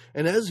 and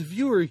as a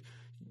viewer,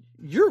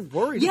 you're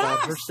worried about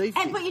her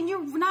safety. And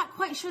you're not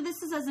quite sure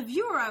this is as a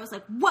viewer. I was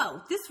like,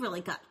 whoa, this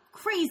really got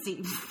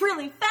crazy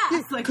really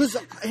fast. Because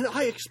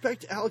I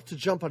expect Alec to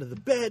jump out of the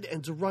bed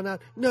and to run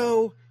out.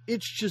 No,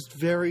 it's just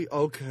very,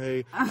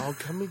 okay, I'll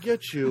come and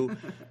get you.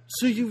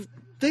 So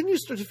then you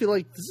start to feel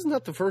like this is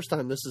not the first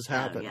time this has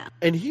happened. Yeah.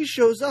 And he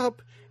shows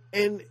up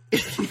and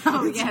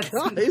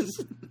guys,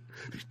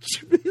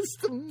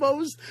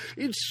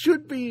 it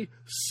should be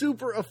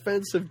super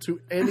offensive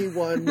to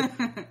anyone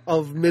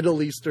of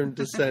Middle Eastern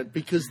descent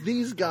because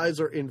these guys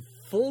are in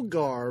full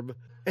garb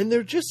and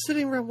they're just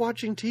sitting around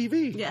watching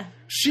TV. Yeah.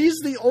 She's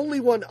the only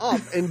one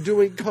up and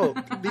doing coke.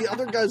 The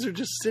other guys are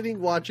just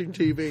sitting watching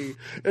TV.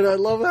 And I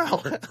love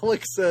how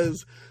Alec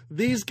says,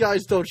 these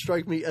guys don't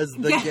strike me as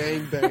the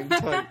gangbang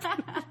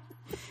type.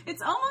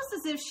 It's almost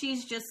as if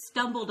she's just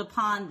stumbled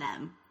upon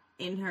them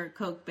in her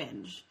coke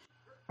binge.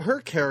 Her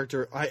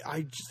character,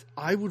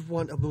 I would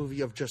want a movie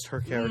of just her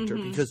character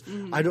because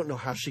I don't know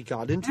how she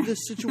got into this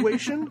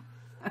situation.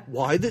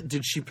 Why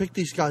did she pick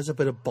these guys up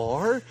at a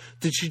bar?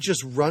 Did she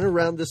just run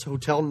around this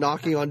hotel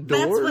knocking on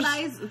doors?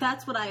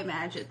 That's what I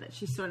imagined, that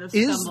she sort of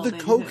Is stumbled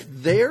the coke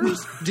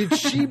theirs? Did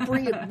she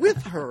bring it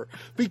with her?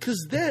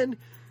 Because then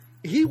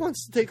he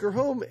wants to take her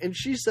home and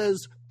she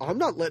says, I'm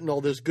not letting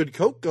all this good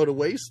coke go to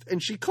waste.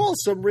 And she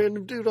calls some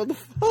random dude on the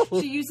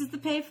phone. She uses the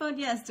payphone,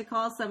 yes, to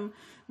call some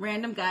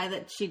random guy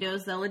that she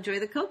knows they'll enjoy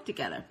the coke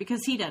together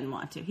because he doesn't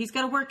want to. He's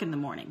got to work in the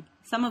morning.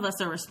 Some of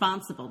us are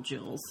responsible,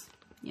 Jules,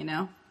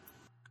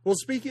 Well,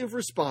 speaking of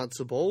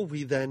responsible,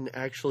 we then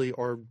actually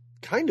are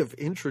kind of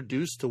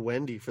introduced to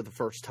Wendy for the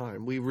first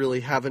time. We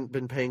really haven't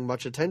been paying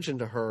much attention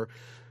to her,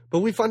 but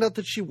we find out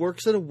that she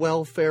works at a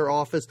welfare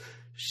office.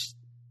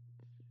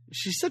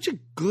 she's such a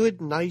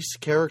good, nice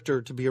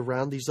character to be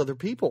around these other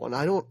people, and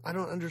I don't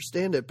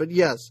understand it. But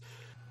yes,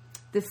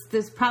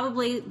 this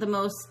probably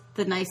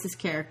the nicest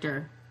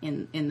character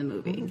in the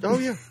movie. Oh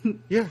yeah,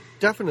 yeah,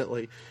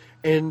 definitely.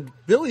 And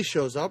Billy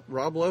shows up.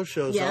 Rob Lowe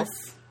shows up.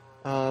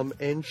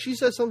 And she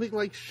says something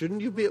like,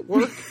 "Shouldn't you be at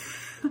work?"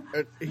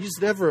 He's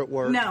never at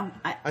work. No.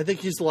 I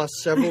think he's lost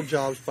several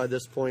jobs by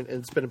this point, and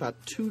it's been about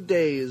 2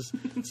 days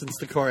since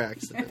the car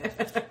accident.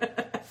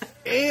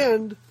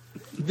 And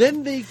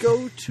then they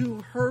go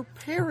to her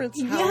parents'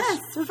 house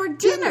for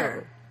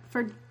dinner.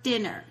 For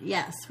dinner,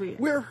 yes.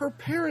 Where her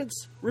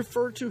parents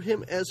refer to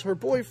him as her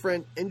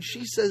boyfriend, and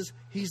she says,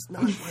 "He's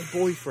not my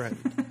boyfriend."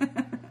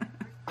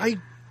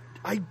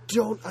 I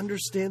don't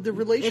understand the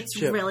relationship.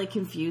 It's really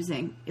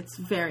confusing. It's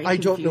very confusing. I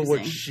don't know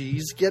what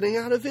she's getting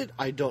out of it.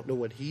 I don't know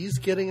what he's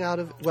getting out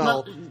of it.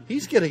 Well,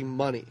 he's getting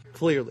money,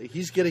 clearly.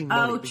 He's getting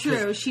money. Oh,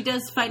 true. She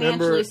does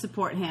financially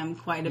support him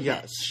quite a bit.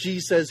 Yes. She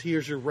says,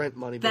 "Here's your rent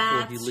money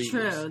before he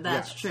leaves."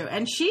 That's true.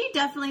 And she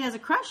definitely has a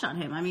crush on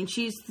him. I mean,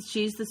 she's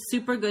the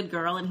super good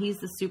girl, and he's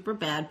the super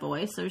bad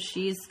boy, so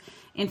she's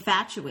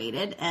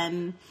infatuated,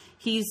 and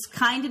he's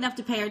kind enough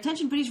to pay her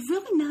attention, but he's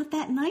really not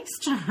that nice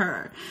to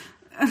her.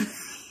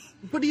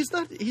 But he's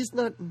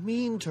not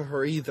mean to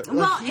her either.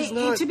 Well,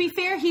 to be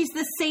fair, he's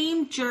the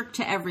same jerk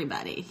to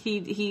everybody.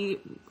 He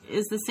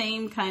is the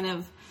same kind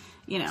of,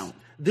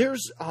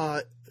 There's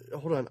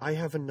hold on, I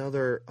have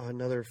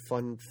another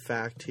fun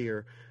fact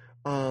here.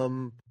 A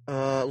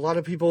lot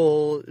of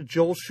people,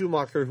 Joel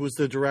Schumacher, who's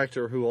the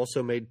director, who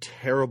also made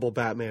terrible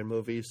Batman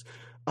movies,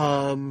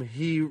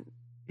 he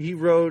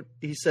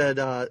said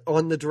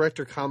on the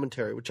director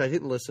commentary, which I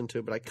didn't listen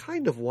to, but I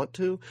kind of want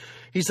to.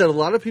 He said a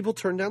lot of people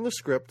turned down the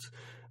script.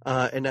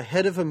 And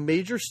ahead of a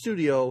major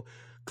studio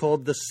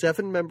called the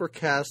 7-member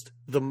cast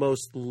the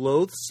most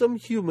loathsome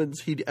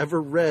humans he'd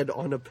ever read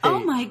on a page. Oh,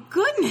 my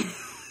goodness.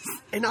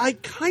 And I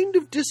kind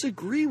of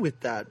disagree with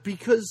that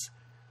because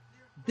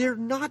they're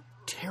not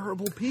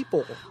terrible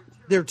people.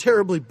 They're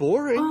terribly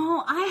boring.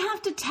 Oh, I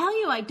have to tell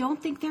you, I don't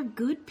think they're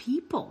good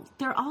people.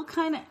 They're all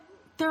kind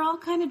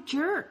of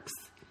jerks.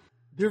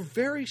 They're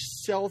very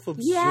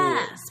self-absorbed.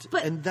 Yes,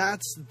 and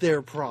that's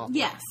their problem.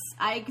 Yes.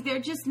 They're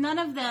just, none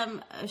of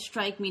them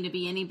strike me to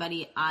be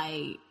anybody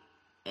I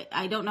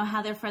don't know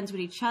how they're friends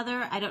with each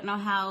other. I don't know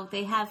how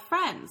they have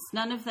friends.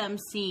 None of them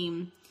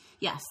seem,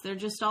 they're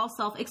just all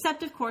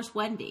except of course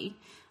Wendy.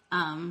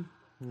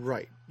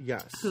 Right,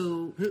 yes.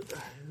 Who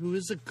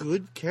is a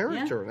good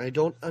character. And I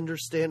don't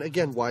understand,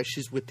 again, why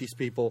she's with these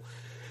people.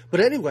 But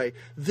anyway,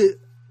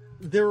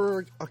 there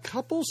are a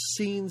couple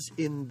scenes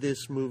in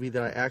this movie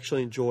that I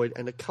actually enjoyed,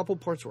 and a couple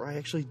parts where I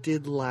actually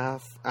did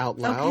laugh out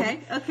loud.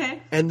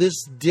 Okay. And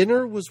this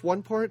dinner was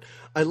one part.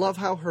 I love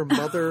how her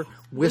mother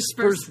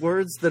whispers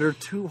words that are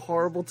too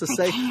horrible to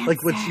say.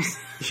 Like when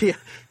he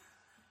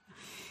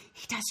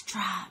does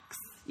drugs.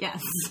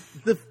 Yes.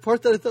 The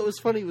part that I thought was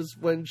funny was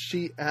when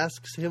she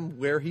asks him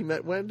where he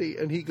met Wendy,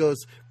 and he goes,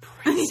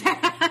 "Prison."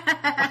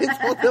 I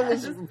thought that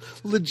was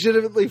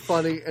legitimately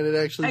funny, and it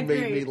actually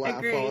made me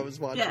laugh while I was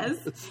watching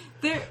this.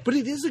 But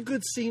it is a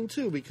good scene,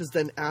 too, because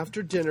then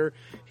after dinner,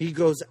 he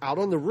goes out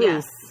on the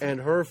roof, and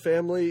her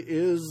family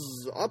is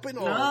up in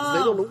arms.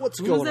 They don't know what's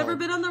going on. Who's ever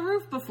been on the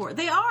roof before?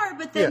 They are,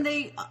 but then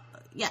they...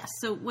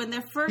 so when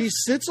they're first... He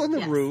sits on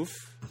the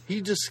roof.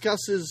 He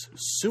discusses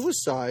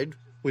suicide,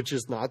 which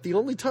is not the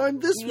only time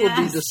this will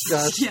be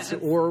discussed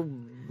or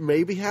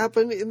maybe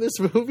happen in this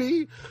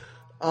movie.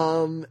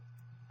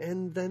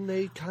 And then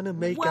they kind of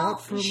make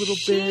out for a little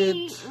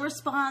bit. She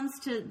responds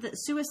to that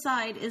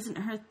suicide isn't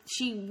her.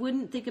 She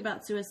wouldn't think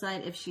about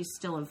suicide if she's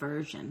still a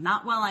virgin.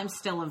 Not while I'm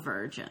still a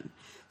virgin.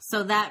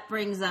 So that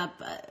brings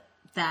up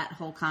that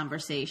whole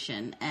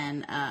conversation.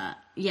 And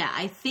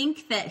I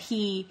think that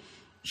she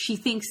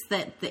thinks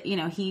that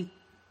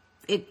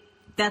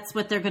that's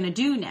what they're going to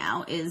do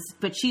now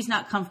but she's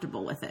not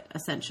comfortable with it,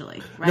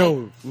 essentially,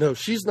 right? No,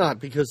 she's not,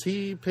 because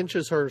he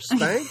pinches her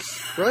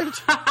Spanx, right?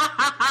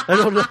 I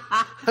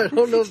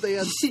don't know if they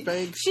had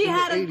Spanx she in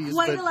had the 80s.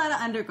 Quite a lot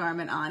of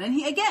undergarment on, and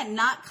he, again,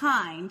 not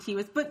kind.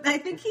 But I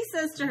think he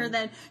says to her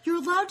that you're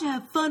allowed to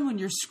have fun when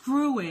you're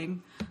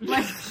screwing.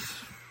 Like,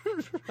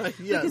 right,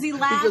 yes. Because he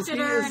laughed at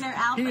her in her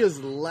outfit. He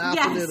is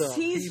laughing it up.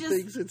 He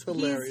thinks it's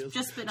hilarious. He's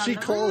just been on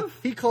the roof.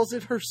 He calls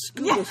it her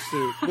school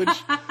suit,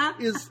 which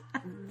is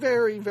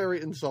very,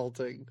 very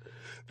insulting.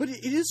 But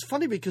it is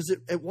funny because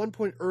at one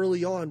point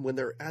early on, when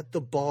they're at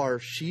the bar,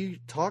 she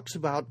talks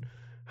about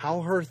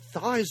how her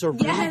thighs are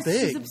really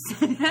big.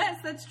 Yes,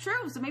 that's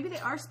true. So maybe they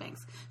are Spanx.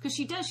 Because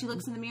she does. She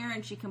looks in the mirror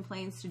and she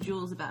complains to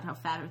Jules about how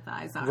fat her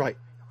thighs are. Right.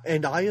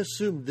 And I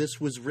assume this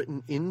was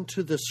written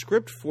into the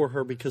script for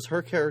her because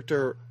her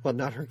character, well,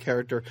 not her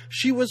character,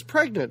 she was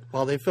pregnant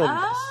while they filmed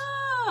this.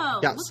 Oh!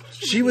 Yes.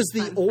 She was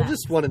the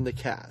oldest one in the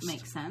cast.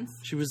 Makes sense.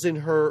 She was in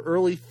her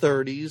early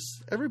 30s.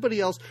 Everybody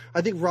else,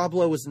 I think Rob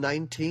Lowe was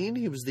 19.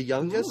 He was the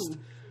youngest. Ooh.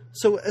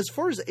 So as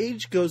far as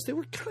age goes, they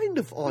were kind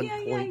of on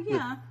point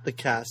with the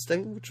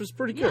casting, which was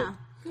pretty good.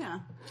 Yeah.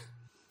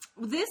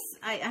 This,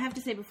 I have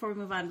to say before we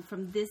move on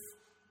from this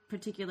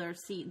particular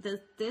scene,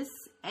 this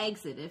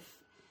exit,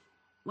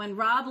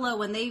 Rob Lowe,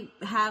 when they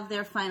have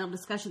their final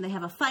discussion, they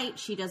have a fight.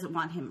 She doesn't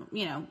want him,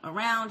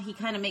 around. He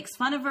kind of makes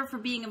fun of her for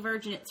being a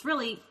virgin. It's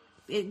really,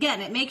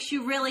 again, it makes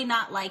you really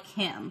not like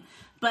him.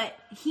 But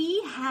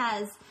he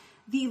has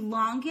the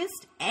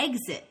longest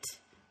exit.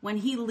 When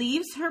he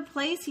leaves her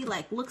place, he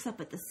looks up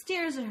at the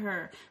stairs at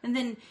her and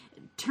then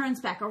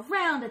turns back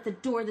around at the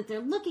door that they're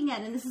looking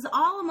at. And this is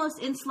all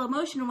almost in slow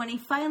motion. And when he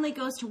finally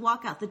goes to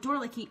walk out the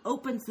door, he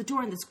opens the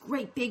door and this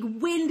great big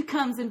wind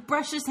comes and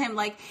brushes him.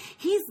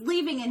 He's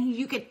leaving and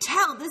you could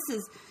tell this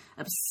is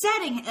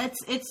upsetting.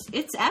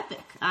 It's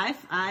epic.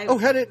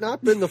 Had it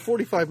not been the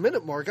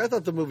 45-minute mark, I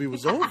thought the movie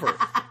was over.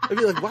 I'd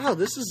be like, wow,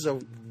 this is a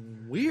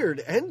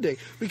weird ending,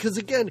 because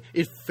again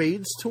it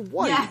fades to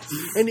white.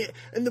 Yes.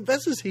 And the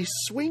best is he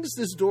swings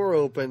this door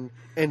open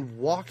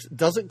and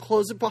doesn't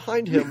close it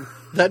behind him.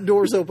 That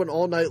door's open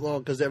all night long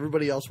because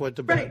everybody else went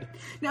to bed.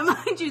 Right. Now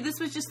mind you, this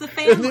was just the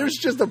family, and there's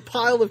just a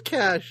pile of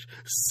cash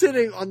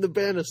sitting on the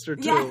banister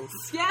too,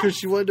 because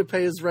she wanted to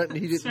pay his rent and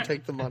he didn't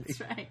take the money.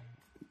 That's right.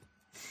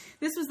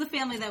 This was the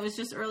family that was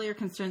just earlier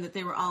concerned that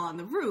they were all on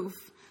the roof.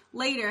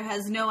 Later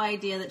has no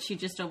idea that she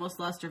just almost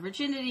lost her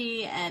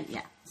virginity, and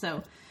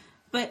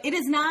but it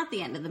is not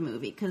the end of the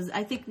movie, because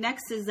I think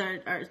next is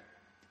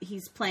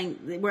he's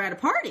playing, we're at a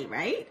party,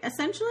 right?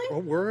 Essentially?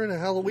 Well, we're at a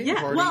Halloween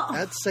party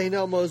at St.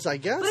 Elmo's, I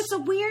guess. But it's a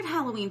weird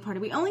Halloween party.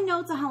 We only know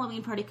it's a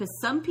Halloween party because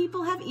some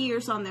people have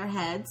ears on their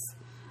heads.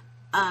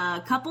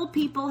 A couple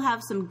people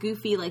have some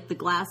goofy, the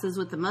glasses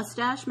with the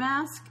mustache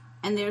mask.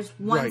 And there's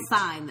one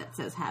sign that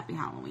says Happy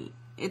Halloween.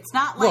 It's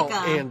not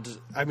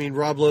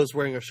Rob Lowe's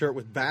wearing a shirt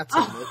with bats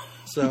on it,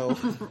 so...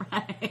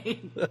 Right.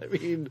 I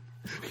mean...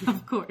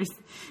 Of course.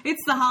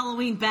 It's the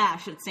Halloween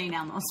bash at St.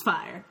 Elmo's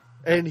Fire.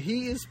 And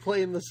he is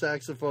playing the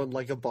saxophone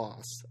like a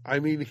boss. I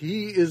mean,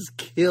 he is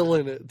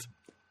killing it.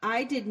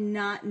 I did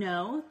not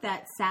know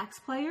that sax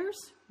players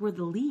were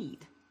the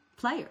lead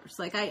players.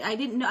 I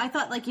didn't know. I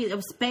thought,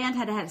 a band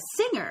had to have a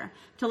singer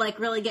to,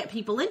 really get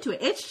people into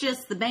it. It's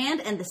just the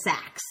band and the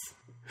sax.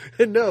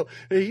 And no,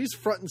 he's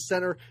front and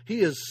center.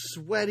 He is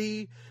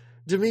sweaty.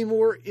 Demi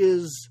Moore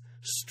is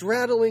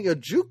straddling a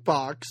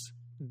jukebox,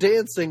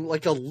 dancing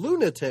like a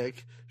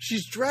lunatic.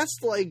 She's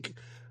dressed like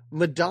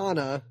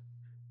Madonna.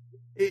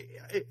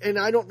 And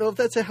I don't know if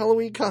that's a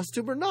Halloween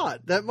costume or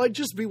not. That might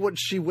just be what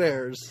she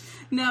wears.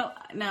 No.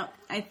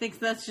 I think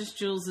that's just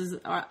Jules'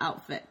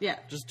 outfit. Yeah.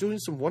 Just doing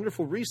some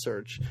wonderful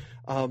research.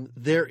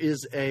 There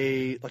is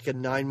a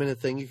 9-minute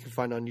thing you can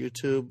find on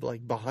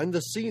YouTube, behind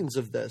the scenes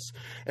of this.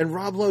 And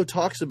Rob Lowe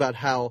talks about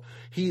how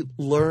he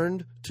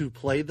learned to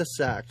play the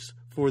sax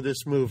for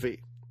this movie.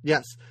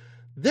 Yes.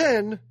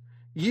 Then,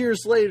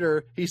 years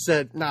later, he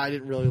said, I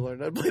didn't really learn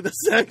how to play the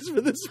sax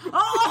for this movie.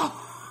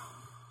 Oh!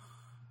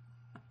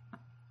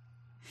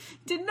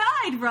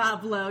 Denied,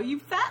 Rob Lowe, you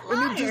fat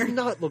liar. And it does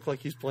not look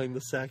like he's playing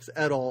the sax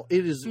at all.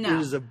 It is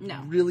a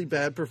really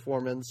bad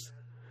performance.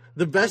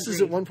 The best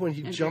is at one point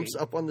he jumps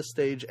up on the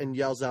stage and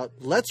yells out,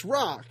 "Let's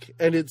rock!"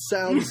 And it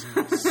sounds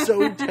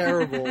so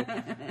terrible.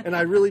 And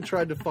I really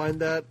tried to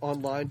find that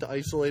online to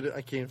isolate it.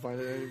 I can't find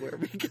it anywhere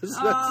because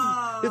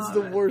it's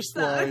the worst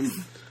line.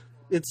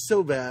 It's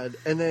so bad.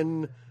 And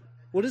then,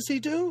 what does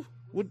he do?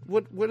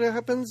 What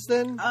happens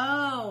then?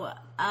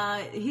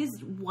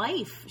 His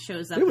wife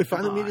shows up. Yeah, we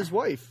finally meet his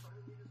wife.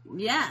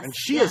 Yes, and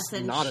she is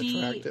not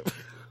attractive.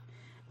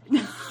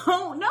 No,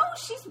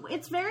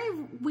 it's very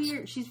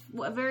weird. She's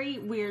very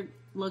weird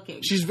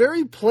looking. She's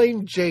very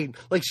plain Jane.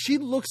 She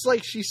looks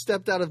like she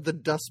stepped out of the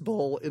Dust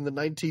Bowl in the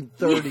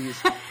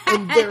 1930s.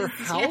 And their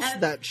house,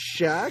 that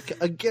shack,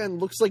 again,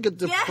 looks like a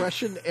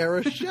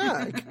Depression-era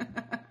shack.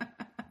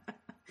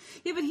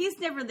 Yeah, but he's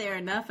never there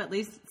enough, at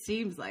least it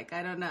seems like.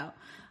 I don't know.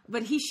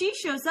 But she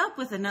shows up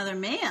with another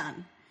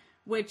man,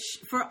 which,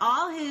 for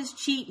all his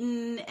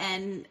cheating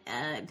and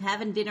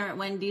having dinner at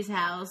Wendy's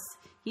house,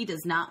 he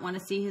does not want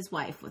to see his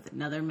wife with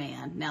another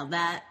man. Now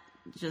that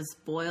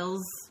just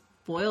boils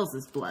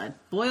his blood.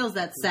 Boils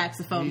that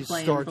saxophone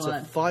playing blood. He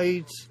starts a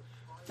fight.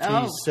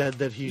 He said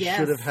that he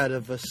should have had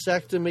a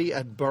vasectomy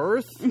at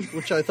birth,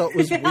 which I thought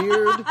was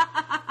weird.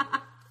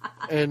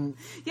 And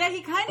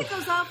he kind of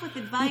goes off with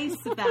advice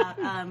about...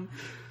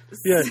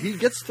 he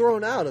gets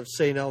thrown out of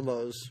St.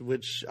 Elmo's,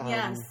 which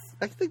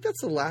I think that's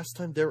the last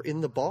time they're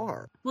in the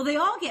bar. Well, they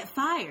all get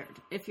fired.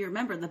 If you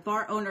remember, the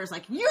bar owner is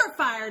like, "You're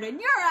fired, and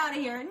you're out of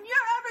here, and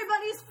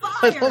everybody's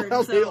fired." I love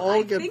how they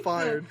all get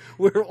fired.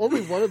 Where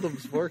only one of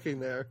them's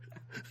working there.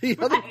 The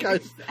other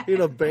guy's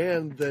in a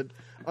band that...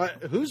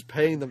 who's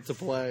paying them to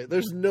play?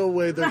 There's no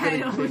way they're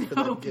getting paid for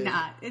that gig.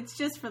 Not. It's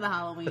just for the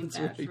Halloween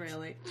bash,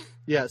 really.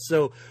 Yeah,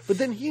 but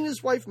then he and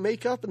his wife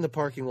make up in the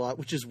parking lot,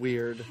 which is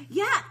weird.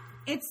 Yeah.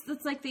 It's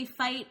like they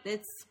fight.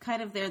 It's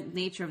kind of their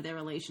nature of their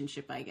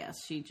relationship, I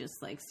guess. She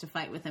just likes to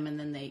fight with him, and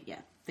then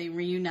they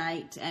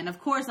reunite. And of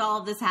course, all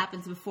of this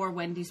happens before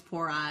Wendy's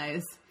poor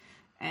eyes,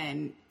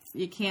 and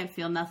you can't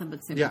feel nothing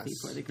but sympathy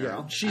for the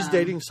girl. Yeah. She's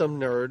dating some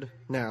nerd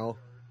now.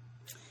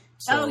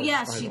 So,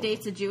 she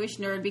dates a Jewish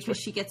nerd because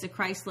she gets a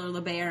Chrysler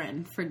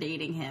LeBaron for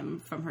dating him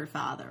from her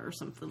father or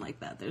something like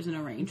that. There's an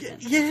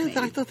arrangement. Yeah,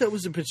 I thought that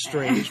was a bit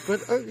strange,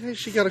 but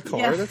she got a car.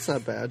 Yeah. That's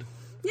not bad.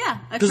 Yeah.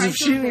 Because if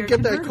she didn't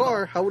get that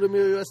car, how would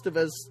Emilio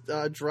Estevez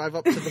drive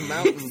up to the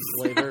mountains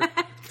later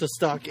to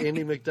stalk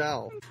Andie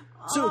MacDowell?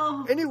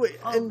 So anyway,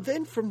 and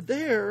then from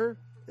there,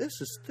 this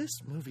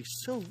movie's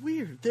so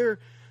weird.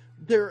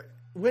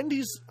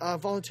 Wendy's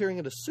volunteering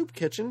at a soup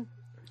kitchen,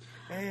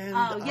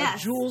 and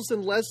Jules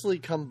and Leslie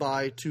come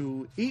by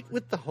to eat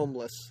with the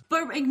homeless.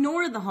 But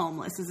ignore the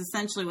homeless is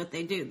essentially what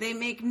they do. They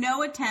make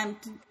no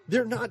attempt.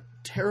 They're not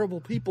terrible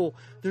people.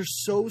 They're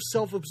so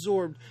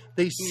self-absorbed.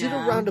 They sit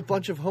around a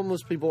bunch of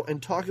homeless people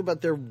and talk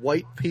about their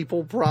white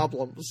people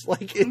problems.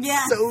 Like,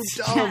 it's so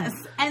dumb. Yes.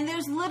 And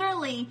there's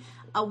literally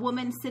a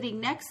woman sitting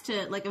next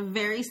to, like, a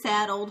very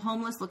sad old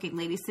homeless-looking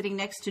lady sitting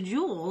next to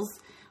Jules,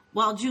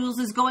 while Jules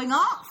is going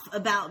off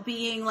about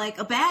being, like,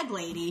 a bag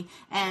lady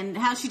and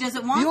how she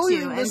doesn't want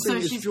to. And so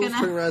she's Jules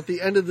turning around at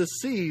the end of the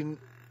scene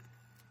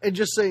and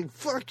just saying,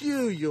 "Fuck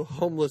you, you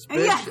homeless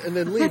bitch," and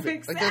then leaving.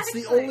 Exactly. Like, that's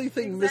the only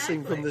thing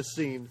missing from this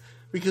scene,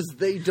 because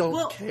they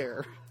don't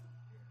care.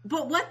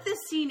 But what this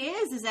scene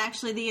is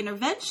actually the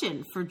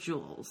intervention for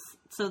Jules.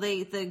 So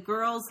the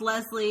girls,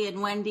 Leslie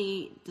and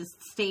Wendy,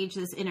 just stage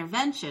this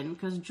intervention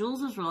because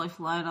Jules is really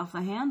flying off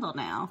the handle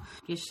now.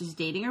 Because she's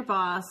dating her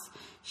boss.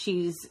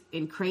 She's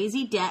in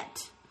crazy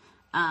debt,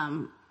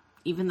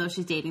 even though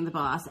she's dating the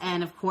boss.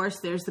 And, of course,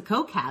 there's the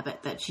coke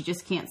habit that she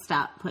just can't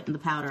stop putting the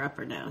powder up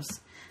her nose.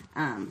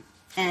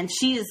 And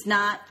she does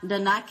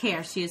not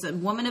care. She is a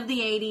woman of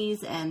the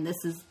 80s, and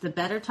this is the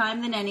better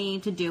time than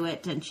any to do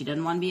it, and she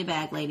doesn't want to be a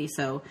bag lady.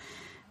 So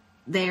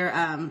their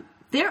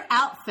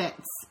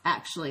outfits,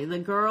 actually, the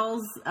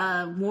girls'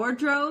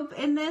 wardrobe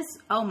in this,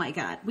 oh my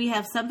God. We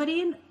have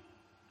somebody in,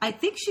 I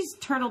think she's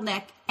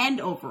turtleneck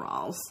and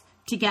overalls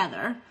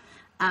together.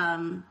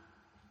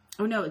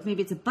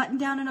 Maybe it's a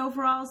button-down and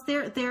overalls.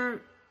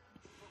 They're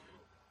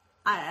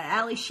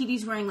Ali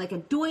Sheedy's wearing like a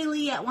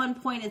doily at one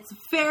point. It's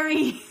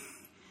very,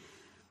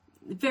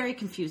 very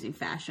confusing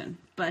fashion.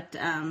 But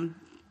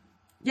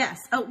yes.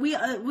 Oh, we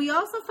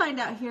also find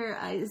out here.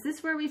 Is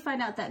this where we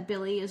find out that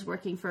Billy is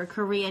working for a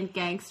Korean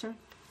gangster?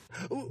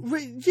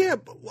 Yeah,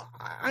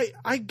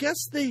 I guess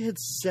they had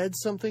said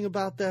something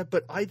about that,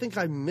 but I think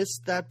I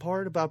missed that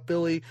part about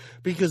Billy,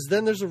 because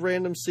then there's a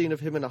random scene of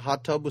him in a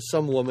hot tub with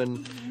some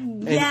woman,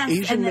 and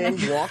Asian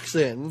man walks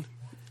in.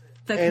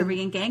 The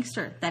Korean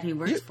gangster that he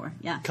works for,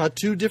 yeah. Cut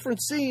to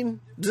different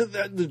scene.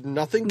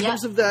 Nothing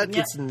comes of that.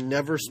 It's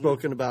never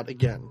spoken about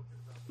again.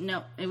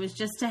 No, it was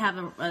just to have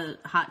a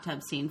hot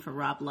tub scene for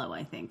Rob Lowe,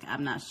 I think.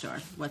 I'm not sure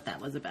what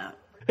that was about.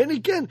 And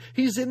again,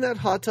 he's in that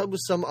hot tub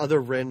with some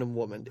other random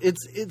woman. It's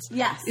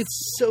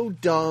so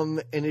dumb,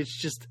 and it's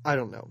just, I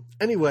don't know.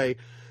 Anyway,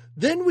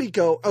 then we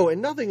go,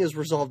 and nothing is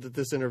resolved at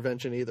this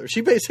intervention either.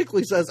 She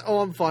basically says, "Oh,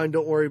 I'm fine,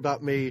 don't worry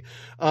about me."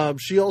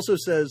 She also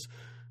says,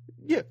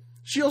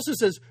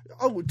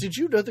 "Oh, did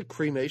you know that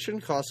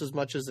cremation costs as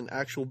much as an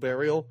actual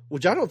burial?"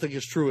 Which I don't think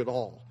is true at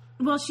all.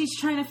 Well, she's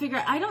trying to figure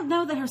out, I don't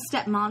know that her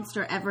step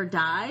monster ever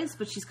dies,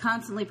 but she's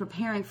constantly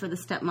preparing for the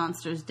step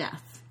monster's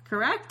death.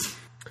 Correct?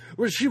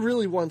 Well, she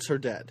really wants her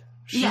dead.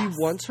 She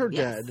wants her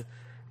dead,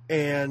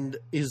 and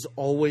is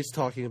always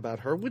talking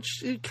about her,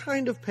 which it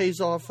kind of pays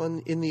off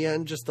in the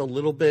end, just a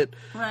little bit.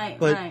 Right,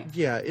 but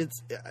yeah,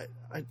 it's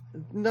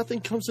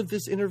nothing comes of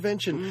this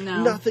intervention.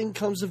 No. Nothing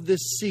comes of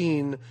this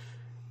scene.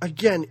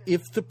 Again,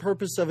 if the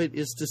purpose of it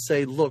is to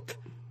say, look,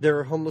 there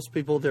are homeless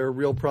people, there are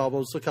real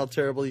problems, look how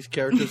terrible these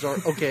characters are.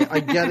 Okay, I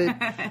get it.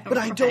 But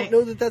I don't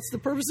know that that's the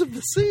purpose of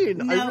the scene.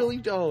 No. I really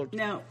don't.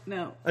 No.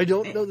 I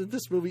don't know that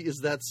this movie is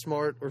that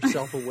smart or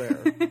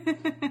self-aware.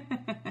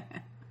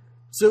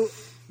 So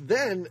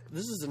then,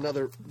 this is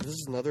another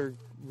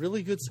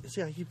really good.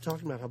 See, I keep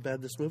talking about how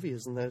bad this movie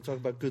is, and then I talk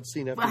about good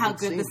scene after how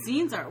good scene. The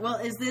scenes are. Well,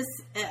 is this?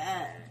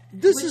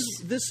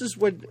 This is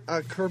when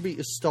Kirby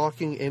is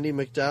stalking Andie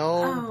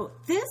MacDowell. Oh,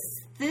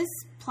 this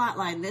plot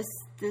line, this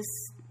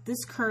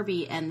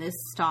Kirby and this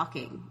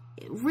stalking,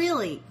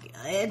 really,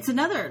 it's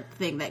another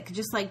thing that could,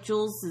 just like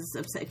Jules is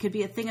upset, it could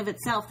be a thing of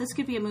itself. This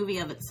could be a movie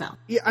of itself.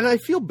 Yeah, and I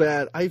feel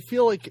bad. I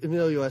feel like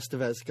Emilio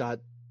Estevez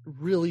got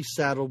really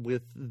saddled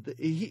with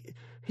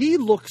he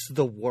looks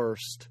the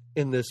worst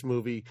in this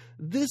movie.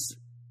 This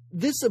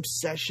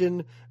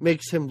obsession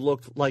makes him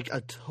look like a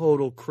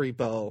total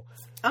creepo.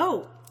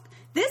 Oh,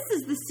 this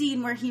is the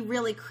scene where he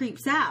really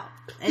creeps out,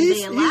 and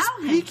they allow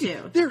him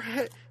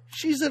to.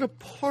 She's at a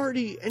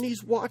party, and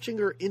he's watching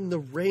her in the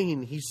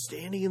rain. He's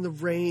standing in the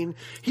rain.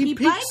 He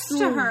bites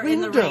to her in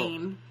the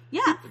rain.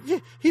 Yeah.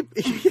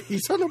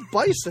 He's on a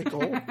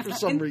bicycle for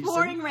some reason.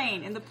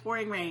 In the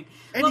pouring rain.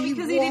 And well,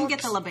 because he didn't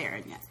get the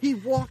LeBaron yet. He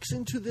walks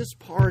into this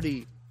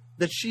party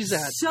that she's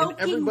at.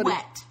 Soaking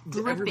wet.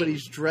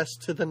 Everybody's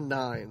dressed to the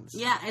nines.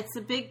 Yeah, it's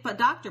a big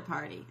doctor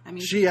party. I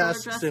mean, she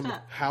asks him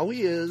how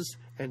he is,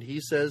 and he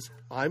says,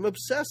 "I'm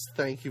obsessed,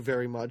 thank you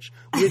very much,"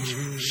 which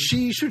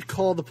she should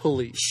call the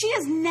police. She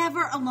is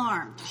never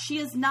alarmed. She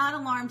is not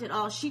alarmed at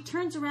all. She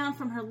turns around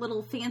from her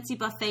little fancy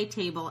buffet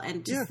table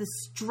and just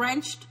this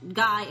drenched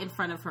guy in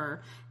front of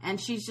her,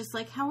 and she's just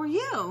like, "How are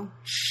you?"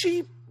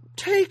 She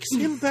takes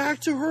him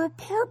back to her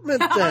apartment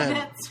then. Oh,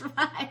 that's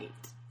right.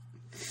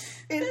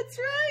 That's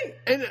right.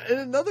 And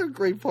another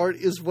great part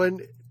is when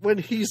when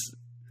he's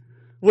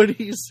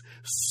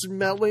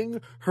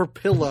smelling her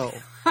pillow.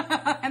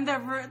 and the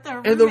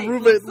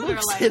roommate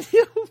looks at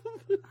him.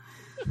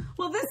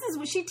 Well, this is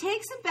what she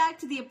takes him back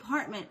to the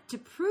apartment to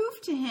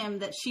prove to him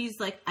that she's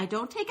like, I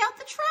don't take out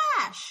the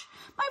trash.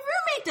 My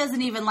roommate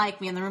doesn't even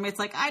like me. And the roommate's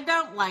like, I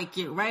don't like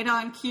you. Right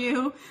on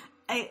cue.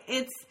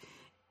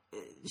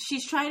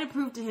 She's trying to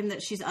prove to him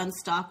that she's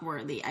unstock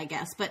worthy, I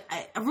guess. But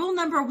rule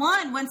number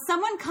 1, when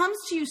someone comes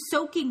to you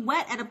soaking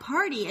wet at a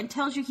party and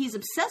tells you he's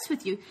obsessed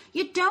with you,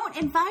 you don't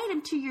invite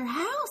him to your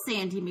house,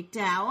 Andie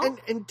MacDowell.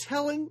 And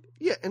telling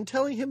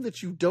him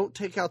that you don't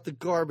take out the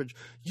garbage.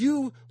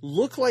 You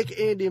look like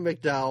Andie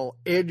MacDowell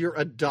and you're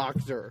a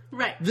doctor.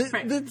 Right.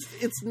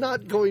 It's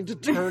not going to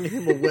turn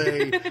him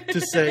away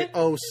to say,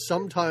 oh,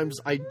 sometimes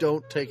I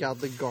don't take out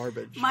the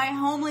garbage. My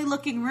homely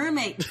looking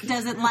roommate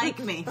doesn't like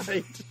me.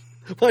 Right.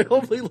 My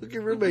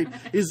homely-looking roommate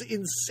is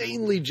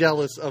insanely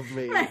jealous of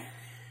me,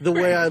 the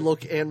way I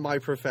look and my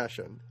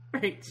profession.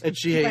 Right. And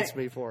she hates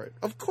me for it.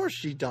 Of course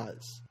she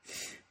does.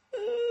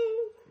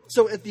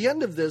 So at the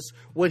end of this,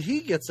 what he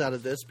gets out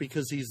of this,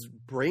 because he's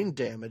brain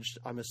damaged,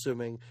 I'm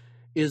assuming,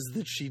 is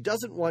that she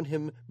doesn't want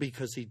him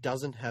because he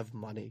doesn't have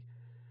money.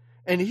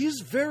 And he's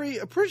very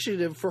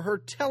appreciative for her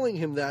telling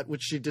him that,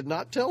 which she did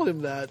not tell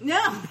him that.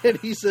 No. And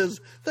he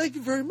says, thank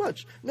you very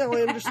much. Now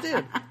I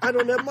understand. I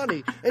don't have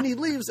money. And he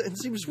leaves and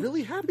seems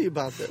really happy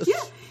about this.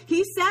 Yeah,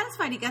 he's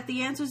satisfied. He got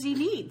the answers he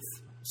needs.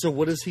 So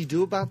what does he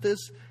do about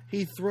this?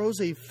 He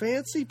throws a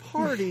fancy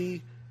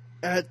party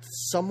at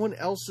someone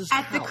else's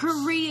house. At the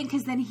Korean,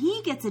 because then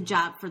he gets a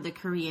job for the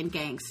Korean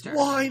gangster.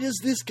 Why does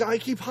this guy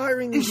keep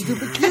hiring these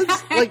stupid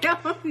kids? Like, I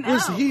don't know.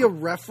 Was he a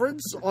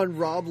reference on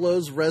Rob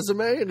Lowe's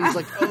resume? And he's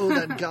like, oh,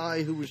 that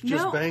guy who was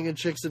just banging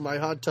chicks in my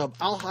hot tub.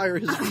 I'll hire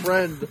his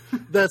friend.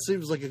 That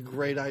seems like a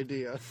great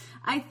idea.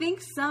 I think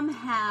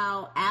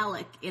somehow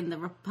Alec in the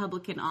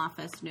Republican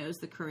office knows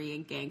the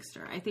Korean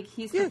gangster. I think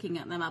he's hooking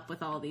them up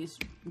with all these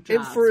jobs.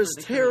 And for as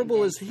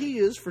terrible as he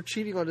is for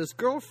cheating on his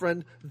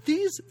girlfriend,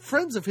 these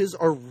friends of his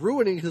are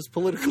ruining his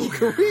political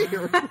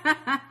career.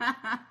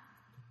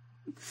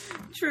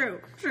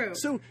 True.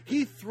 So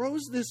he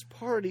throws this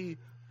party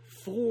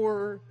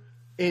for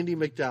Andie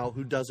MacDowell,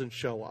 who doesn't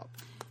show up.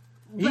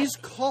 He's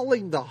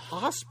calling the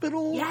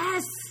hospital.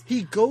 Yes.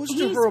 He goes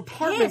to her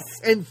apartment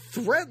and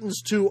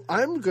threatens to,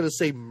 I'm going to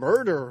say,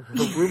 murder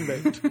her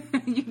roommate.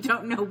 You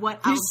don't know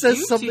what He I'll says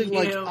do something to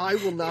like, you. I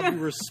will not be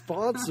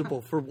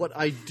responsible for what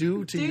I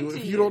do to you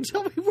if you don't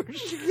tell me where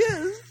she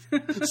is.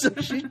 So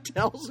she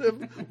tells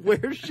him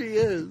where she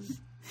is.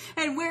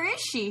 And where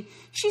is she?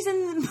 She's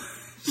in the...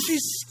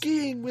 She's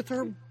skiing with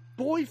her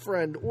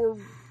boyfriend or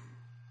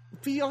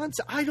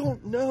fiance. I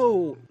don't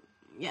know.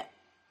 Yeah.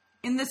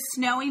 In the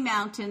snowy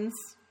mountains,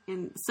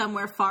 in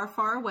somewhere far,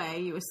 far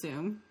away, you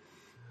assume.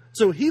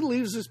 So he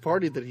leaves this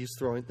party that he's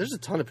throwing. There's a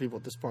ton of people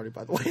at this party,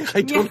 by the way.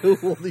 I don't know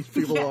who all these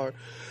people are.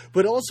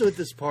 But also at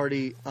this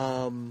party,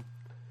 what's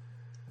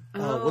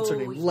her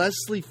name?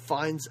 Leslie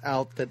finds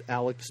out that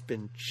Alec's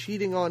been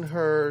cheating on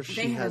her.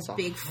 She has a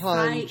big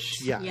hunch.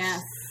 Fight.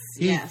 Yes.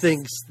 He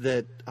thinks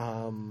that,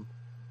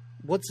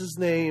 what's his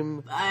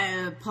name?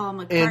 Paul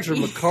McCartney. Andrew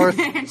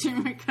McCarthy. Andrew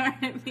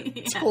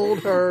McCarthy. Told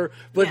her,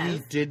 but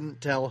he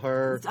didn't tell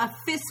her. A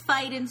fist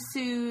fight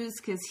ensues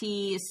because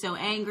he is so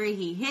angry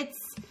he hits.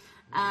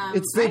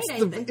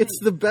 It's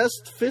the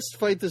best fist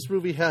fight this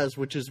movie has,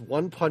 which is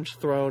one punch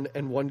thrown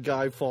and one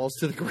guy falls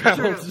to the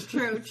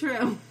ground.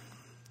 True.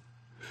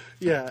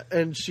 Yeah,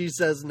 and she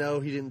says, no,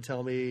 he didn't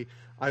tell me.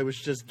 I was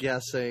just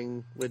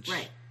guessing, which...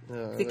 Right.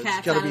 The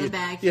cat's out of the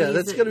bag. Yeah,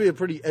 that's going to be a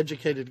pretty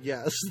educated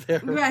guess there.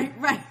 Right.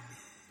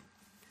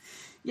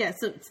 Yeah,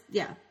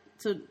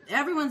 so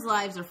everyone's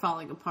lives are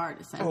falling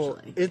apart,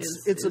 essentially. Oh,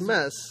 it's a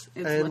mess.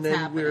 And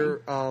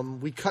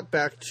then we cut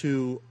back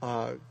to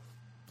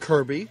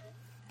Kirby,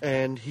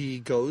 and he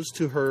goes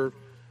to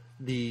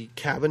the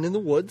cabin in the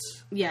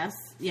woods. Yes.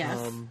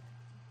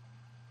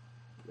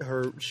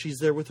 She's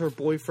there with her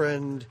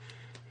boyfriend.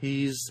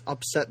 He's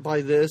upset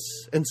by this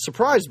and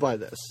surprised by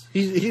this.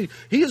 He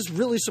is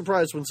really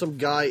surprised when some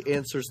guy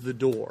answers the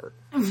door.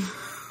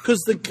 Because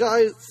the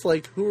guy's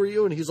like, who are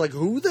you? And he's like,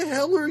 who the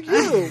hell are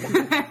you?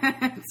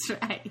 That's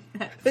right.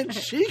 And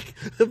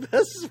the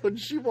best is when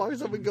she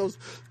walks up and goes,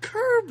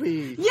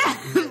 Kirby. Yeah,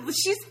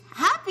 she's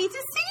happy to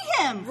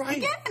see him. Right.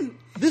 Again.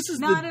 This is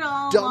Not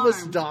the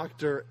dumbest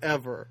doctor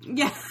ever.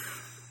 Yeah.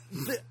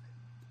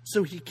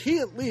 So he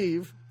can't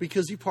leave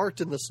because he parked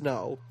in the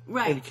snow.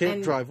 Right. And he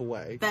can't drive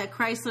away. That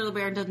Chrysler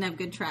LeBaron doesn't have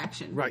good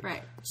traction.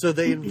 Right. So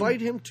they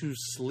invite him to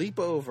sleep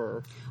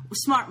over.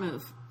 Smart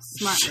move.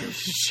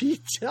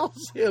 She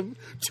tells him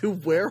to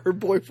wear her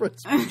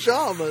boyfriend's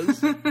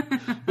pajamas,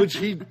 which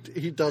he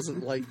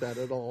doesn't like that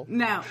at all.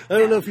 No. I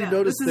don't know if you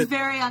noticed that. This is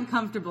very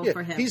uncomfortable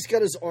for him. He's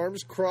got his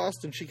arms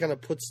crossed, and she kind of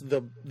puts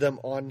them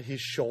on his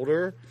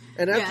shoulder.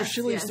 And after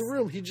she leaves the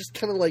room, he just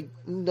kind of like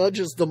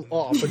nudges them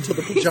off until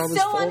the pajamas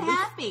He's so fall.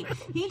 Unhappy.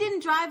 He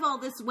didn't drive all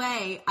this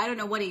way. I don't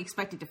know what he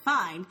expected to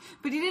find,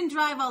 but he didn't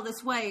drive all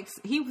this way.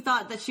 He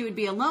thought that she would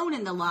be alone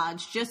in the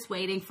lodge, just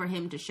waiting for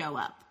him to show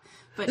up.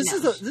 But this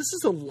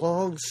is a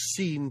long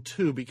scene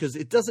too, because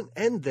it doesn't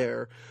end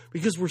there,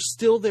 because we're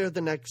still there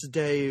the next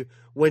day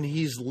when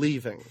he's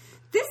leaving.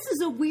 This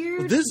is a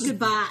weird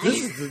goodbye.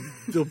 This is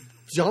the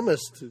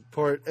dumbest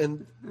part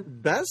and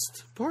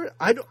best part.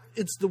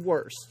 It's the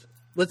worst.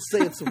 Let's say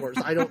it's the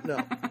worst. I don't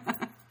know.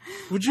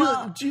 Would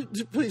you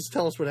please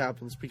tell us what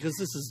happens, because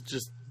this is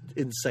just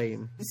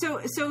insane.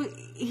 So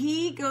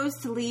he goes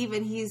to leave,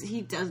 and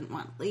he doesn't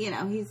want,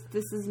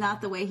 this is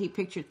not the way he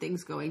pictured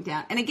things going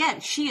down. And again,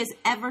 she is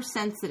ever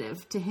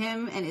sensitive to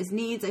him and his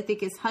needs. I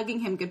think is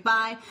hugging him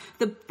goodbye.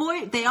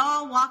 They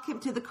all walk him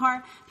to the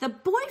car. The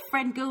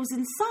boyfriend goes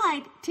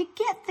inside to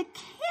get the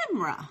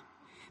camera,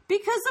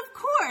 because of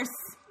course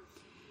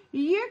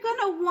you're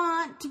gonna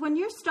want, when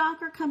your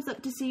stalker comes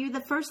up to see you,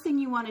 the first thing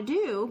you want to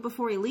do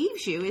before he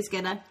leaves you is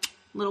get a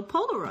little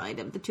Polaroid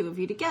of the two of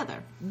you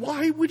together.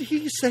 Why would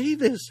he say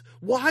this?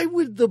 Why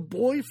would the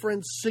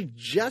boyfriend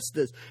suggest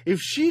this? If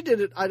she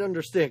did it, I'd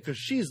understand, because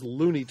she's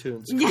Looney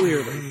Tunes,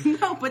 clearly.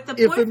 No, but the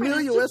if boyfriend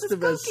Emilio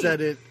Estevez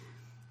said it,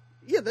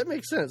 yeah, that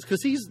makes sense,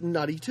 because he's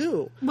nutty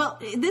too. Well,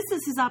 this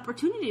is his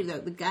opportunity, though.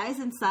 The guy's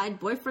inside,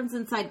 boyfriend's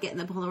inside getting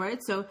the Polaroid,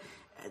 so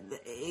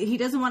he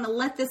doesn't want to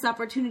let this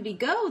opportunity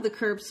go, the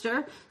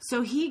curbster,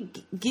 so he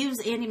gives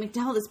Andie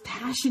MacDowell this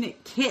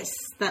passionate kiss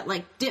that,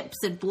 dips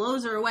and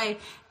blows her away,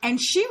 and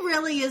she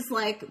really is,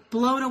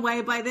 blown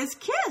away by this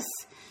kiss.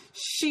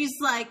 She's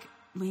like,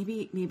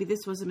 maybe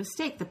this was a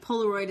mistake. The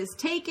Polaroid is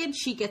taken,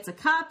 she gets a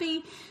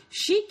copy,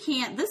 she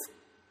can't,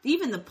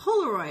 even the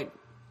Polaroid.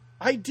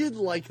 I did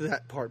like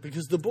that part,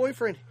 because the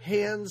boyfriend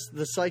hands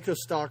the psycho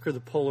stalker the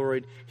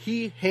Polaroid,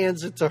 he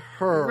hands it to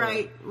her.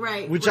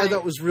 Right. Which I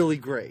thought was really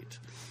great.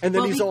 And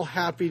then he's all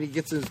happy and he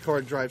gets in his car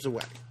and drives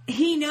away.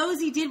 He knows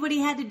he did what he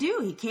had to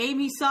do. He came,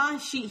 he saw,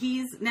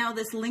 he's now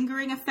this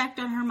lingering effect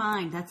on her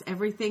mind. That's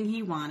everything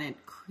he wanted.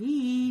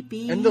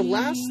 Creepy. And the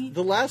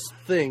last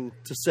thing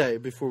to say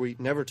before we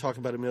never talk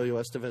about Emilio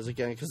Estevez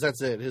again, because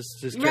that's it. His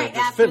character's right,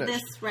 after finished.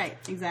 This,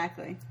 right,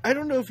 exactly. I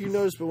don't know if you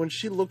noticed, but when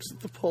she looks at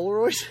the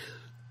Polaroid,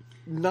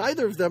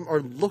 neither of them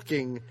are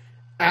looking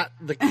at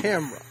the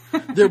camera.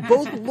 They're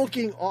both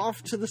looking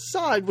off to the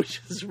side, which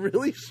is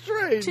really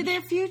strange. To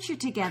their future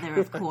together,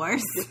 of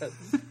course. Yes.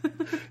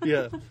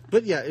 Yeah.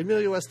 But yeah,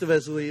 Emilio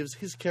Estevez leaves.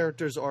 His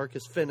character's arc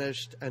is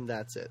finished, and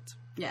that's it.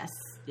 Yes.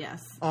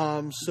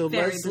 So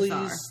Very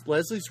bizarre.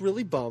 Leslie's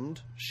really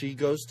bummed. She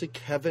goes to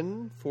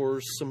Kevin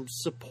for some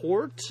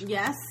support.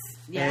 Yes.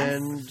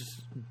 And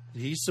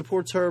he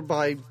supports her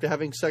by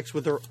having sex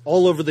with her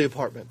all over the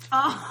apartment.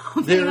 Oh,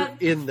 they're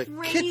in the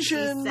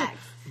kitchen. Sex.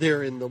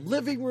 They're in the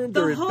living room. The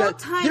they're whole in bed.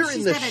 time they're she's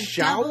in the got a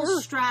shower. double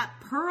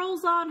strap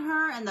pearls on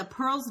her, and the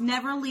pearls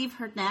never leave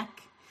her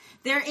neck.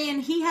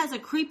 He has a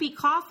creepy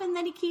coffin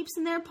that he keeps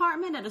in their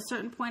apartment. At a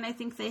certain point, I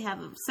think they have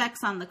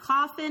sex on the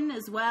coffin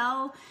as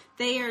well.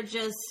 They are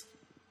just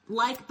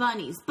like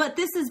bunnies. But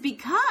this is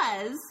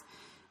because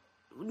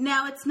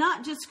now it's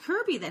not just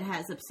Kirby that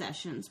has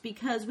obsessions,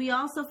 because we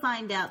also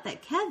find out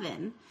that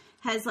Kevin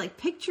has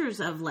pictures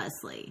of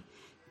Leslie,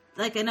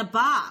 in a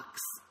box.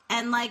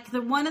 And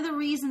one of the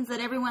reasons that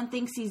everyone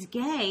thinks he's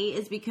gay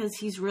is because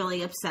he's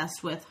really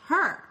obsessed with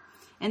her.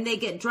 And they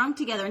get drunk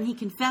together, and he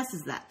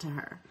confesses that to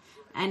her.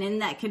 And in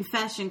that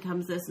confession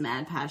comes this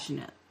mad,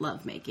 passionate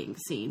lovemaking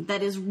scene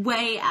that is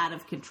way out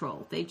of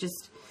control.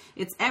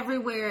 It's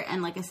everywhere.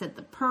 And like I said,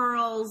 the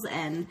pearls,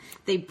 and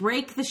they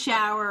break the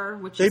shower,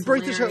 which is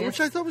hilarious. The shower,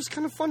 which I thought was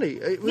kind of funny.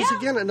 It was,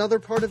 again, another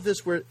part of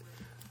this where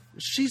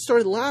she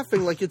started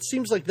laughing. It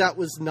seems like that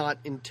was not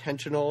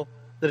intentional,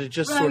 that it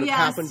just sort of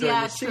happened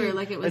during the scene. True.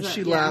 It was and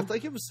she laughed.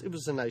 It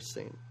was a nice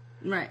scene.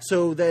 Right.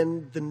 So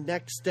then the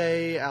next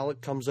day,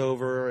 Alec comes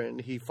over, and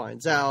he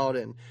finds out,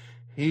 and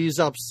he's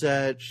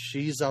upset.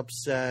 She's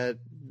upset.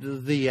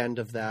 The end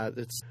of that.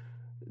 It's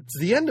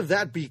the end of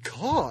that,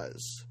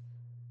 because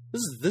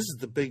this is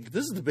the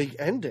big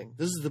ending.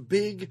 This is the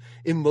big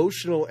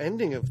emotional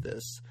ending of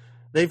this.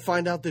 They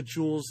find out that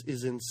Jules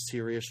is in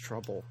serious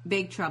trouble.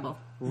 Big trouble.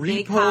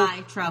 Big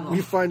high trouble.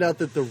 We find out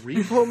that the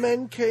repo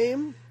men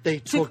came. They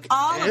took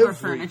all everything. of her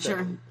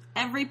furniture.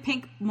 Every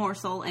pink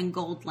morsel and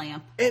gold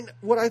lamp. And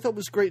what I thought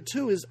was great,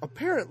 too, is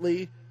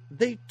apparently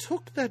they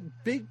took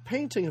that big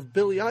painting of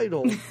Billy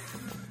Idol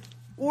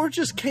or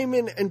just came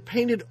in and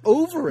painted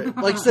over it.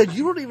 Said,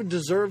 you don't even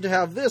deserve to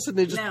have this, and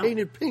they just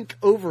painted pink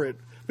over it.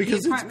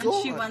 Because the apartment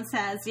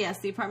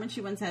the apartment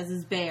she once has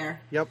is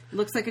bare. Yep.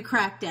 Looks like a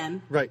crack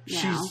den. Right.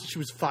 She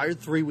was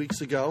fired 3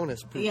 weeks ago and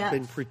has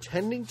been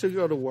pretending to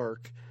go to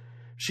work.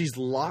 She's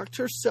locked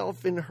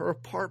herself in her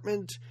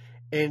apartment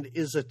and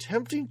is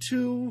attempting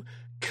to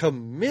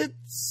commit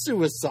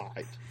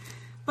suicide.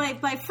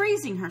 By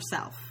freezing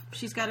herself.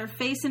 She's got her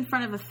face in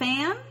front of a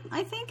fan,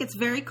 I think. It's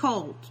very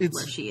cold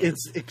where she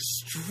is. It's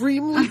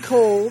extremely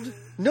cold.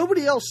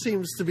 Nobody else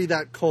seems to be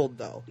that cold,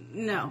 though.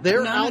 No.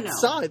 They're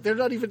outside. No. They're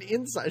not even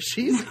inside.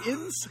 She's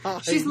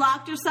inside. She's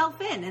locked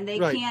herself in, and they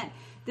can't...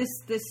 This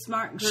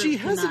smart group She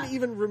hasn't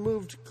even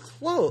removed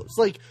clothes.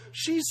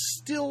 She's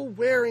still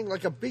wearing,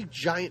 a big,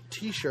 giant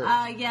T-shirt.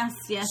 Yes.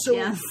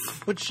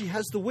 But she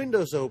has the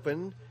windows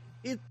open.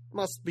 It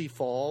must be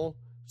fall,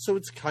 so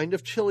it's kind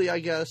of chilly, I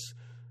guess.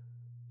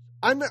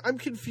 I'm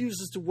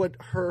confused as to what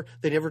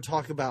they never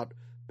talk about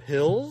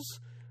pills.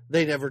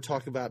 They never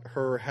talk about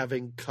her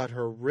having cut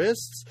her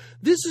wrists.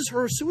 This is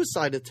her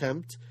suicide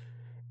attempt,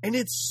 and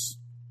it's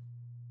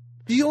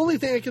the only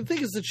thing I can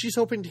think is that she's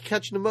hoping to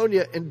catch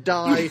pneumonia and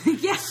die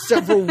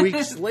several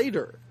weeks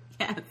later.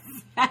 Yes.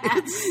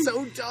 It's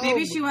so dumb.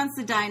 Maybe she wants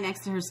to die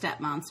next to her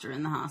stepmonster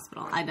in the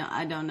hospital.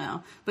 I don't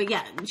know. But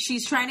yeah,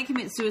 she's trying to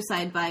commit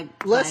suicide by...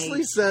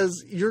 Leslie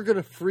says, you're going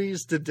to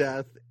freeze to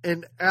death.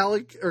 And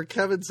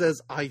Kevin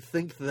says, I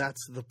think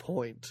that's the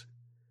point.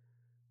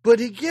 But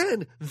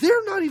again,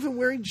 they're not even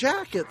wearing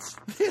jackets.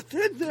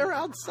 They're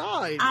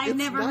outside. I've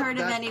never heard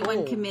of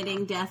anyone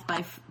committing death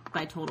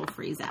by total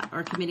freeze out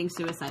or committing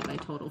suicide by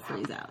total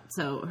freeze out.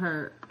 So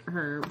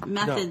her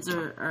methods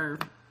are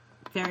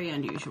very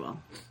unusual.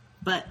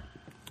 But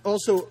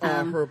also,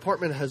 her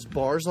apartment has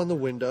bars on the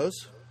windows.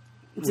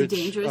 It's a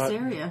dangerous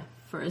area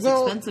for as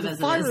expensive as it is.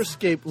 The fire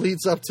escape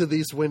leads up to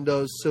these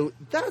windows, so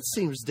that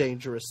seems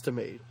dangerous to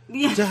me.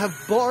 Yeah. To have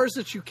bars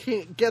that you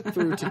can't get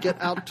through to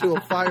get out to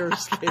a fire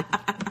escape.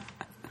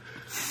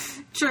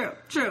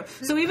 True.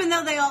 So even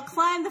though they all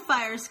climb the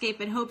fire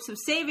escape in hopes of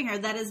saving her,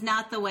 that is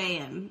not the way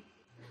in.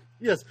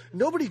 Yes,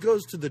 nobody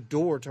goes to the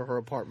door to her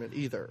apartment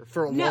either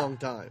for a long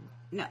time.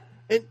 No.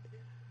 And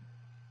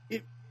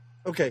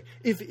okay,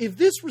 if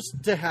this was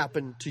to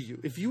happen to you,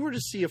 if you were to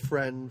see a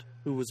friend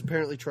who was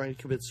apparently trying to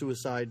commit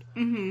suicide,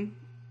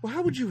 well,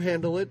 how would you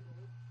handle it?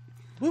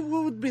 What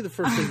would be the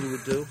first thing you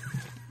would do?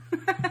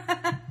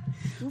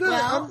 No,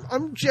 well,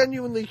 I'm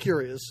genuinely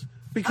curious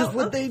because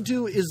what they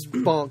do is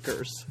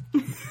bonkers.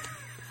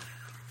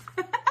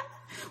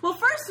 Well,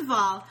 first of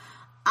all,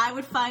 I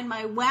would find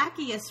my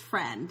wackiest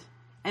friend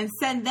and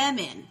send them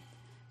in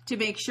to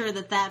make sure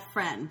that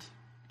friend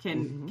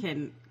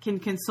can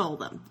console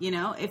them. You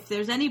know, if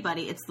there's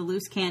anybody, it's the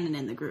loose cannon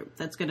in the group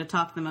that's going to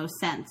talk the most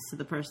sense to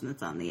the person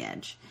that's on the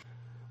edge.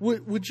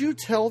 Would you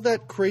tell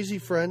that crazy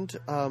friend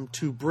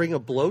to bring a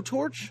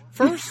blowtorch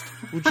first?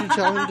 Would you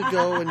tell him to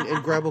go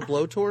and grab a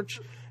blowtorch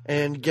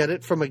and get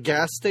it from a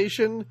gas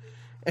station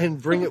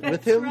and bring it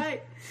with him?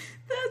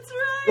 That's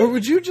right. Or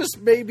would you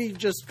maybe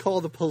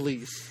call the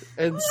police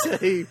and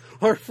say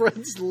our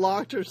friend's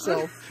locked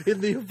herself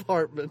in the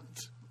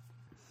apartment?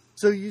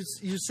 So you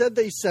said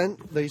they sent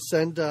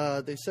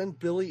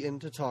Billy in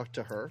to talk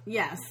to her.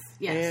 Yes.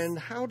 And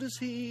how does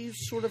he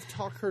sort of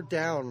talk her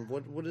down?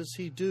 What does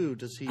he do?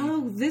 Does he?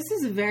 Oh, this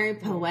is a very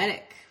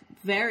poetic,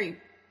 very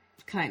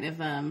kind of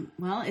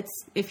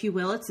it's, if you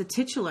will, it's a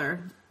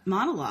titular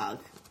monologue.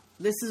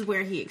 This is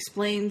where he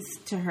explains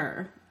to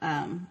her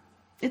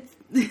it's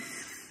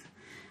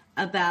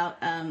about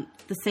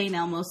the St.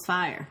 Elmo's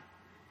fire.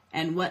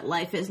 And what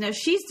life is. Now,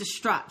 she's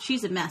distraught.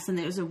 She's a mess. And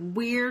there's a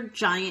weird,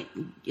 giant...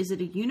 Is it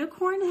a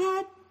unicorn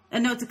head?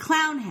 No, it's a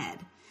clown head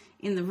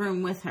in the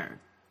room with her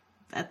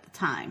at the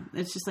time.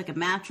 It's just like a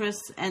mattress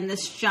and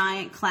this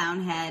giant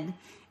clown head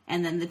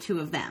and then the two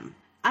of them.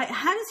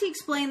 How does he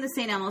explain the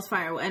St. Elmo's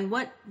fire? And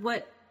what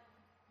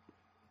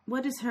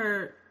is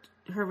her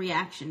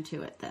reaction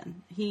to it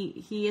then?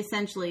 He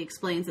essentially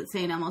explains that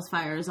St. Elmo's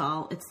fire is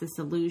it's this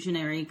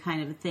illusionary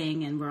kind of a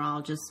thing and we're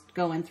all just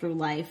going through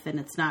life and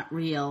it's not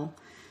real.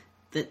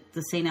 That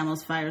the St.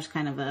 Elmo's fire is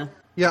kind of a...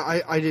 Yeah,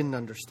 I didn't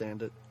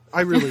understand it.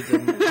 I really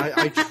didn't.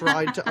 I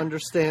tried to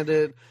understand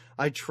it.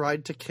 I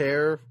tried to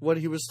care what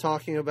he was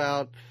talking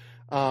about.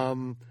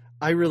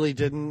 I really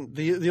didn't.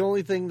 The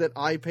only thing that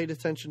I paid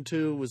attention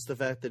to was the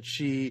fact that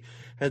she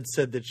had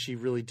said that she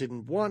really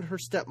didn't want her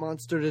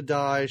stepmonster to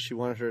die. She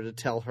wanted her to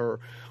tell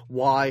her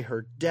why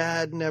her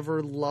dad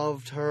never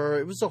loved her.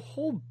 It was a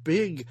whole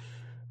big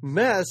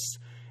mess.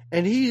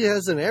 And he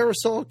has an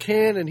aerosol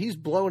can, and he's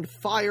blowing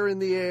fire in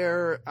the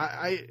air.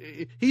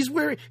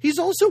 He's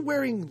also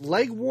wearing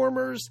leg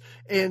warmers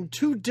and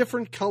 2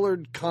 different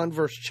colored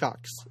Converse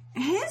Chucks.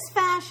 His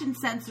fashion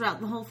sense throughout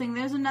the whole thing.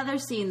 There's another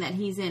scene that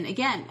he's in.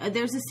 Again,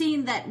 there's a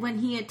scene that when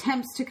he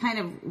attempts to kind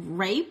of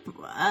rape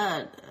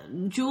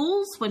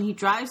Jules, when he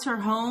drives her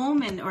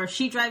home, or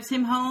she drives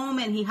him home,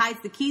 and he hides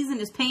the keys in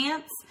his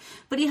pants.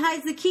 But he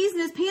hides the keys in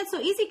his pants so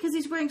easy because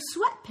he's wearing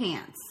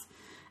sweatpants.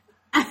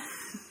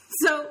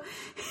 So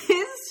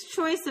his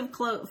choice of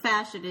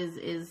fashion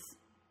is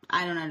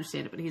I don't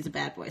understand it, but he's a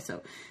bad boy.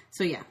 So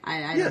yeah,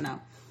 I don't know.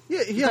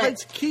 Yeah, he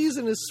hides keys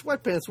in his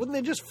sweatpants. Wouldn't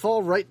they just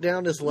fall right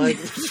down his leg,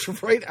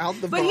 right out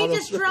the bottom? But he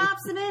just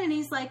drops them in, and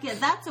he's like, yeah,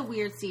 that's a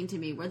weird scene to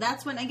me. Where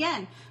that's when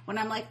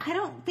I'm like, I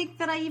don't think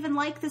that I even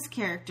like this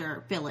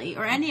character, Billy,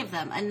 or any of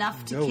them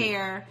enough to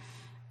care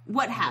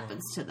what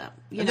happens to them.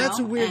 You know? That's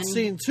a weird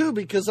scene too,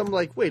 because I'm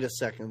like, wait a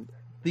second.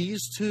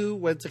 These two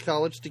went to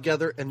college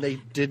together and they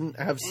didn't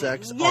have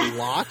sex a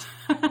lot?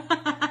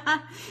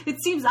 It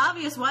seems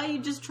obvious. Why are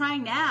you just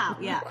trying now?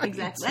 Yeah, right.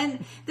 Exactly.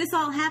 And this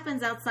all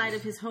happens outside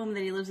of his home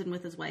that he lives in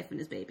with his wife and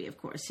his baby, of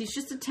course. He's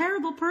just a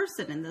terrible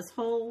person in this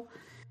whole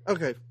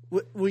Okay.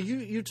 Well,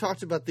 you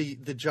talked about the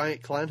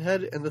giant clown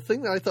head, and the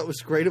thing that I thought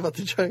was great about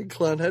the giant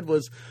clown head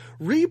was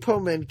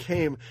Repo Man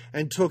came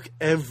and took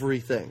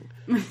everything.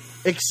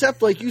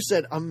 Except, like you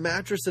said, a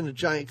mattress and a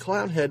giant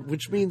clown head,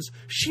 which means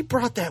she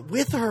brought that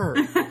with her.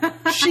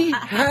 She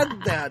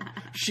had that.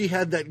 She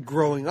had that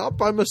growing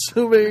up, I'm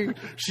assuming.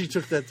 She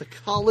took that to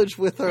college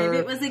with her. Maybe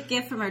it was a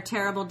gift from her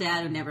terrible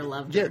dad who never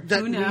loved her. Yeah,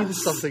 that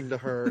means something to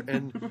her.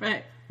 And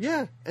right.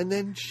 Yeah, and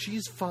then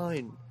she's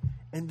fine.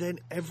 And then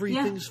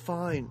everything's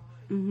fine.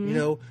 Mm-hmm. You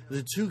know,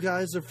 the two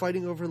guys are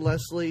fighting over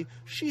Leslie.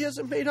 She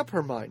hasn't made up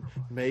her mind.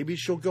 Maybe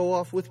she'll go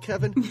off with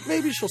Kevin.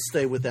 Maybe she'll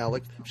stay with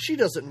Alex. She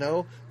doesn't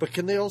know. But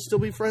can they all still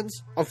be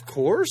friends? Of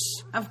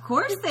course. Of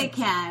course they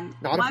can.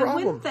 Not a problem. Why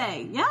wouldn't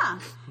they? Yeah.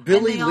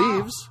 Billy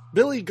leaves.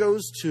 Billy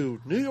goes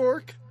to New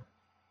York.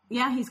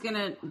 Yeah, he's going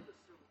to...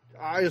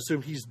 I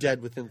assume he's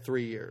dead within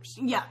 3 years.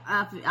 Yeah,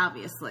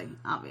 obviously.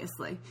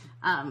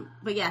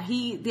 But yeah,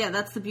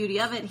 that's the beauty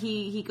of it.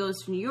 He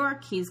goes to New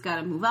York. He's got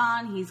to move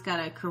on. He's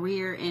got a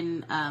career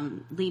in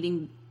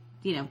leading,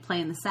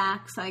 playing the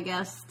sax, I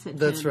guess.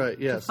 That's right,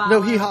 yes.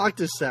 No, he hawked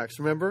his sax,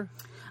 remember?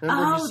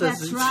 Oh,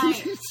 that's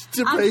right.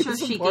 I'm sure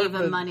she gave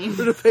him money.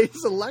 To pay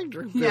his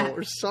electric bill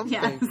or something.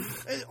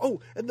 Yes.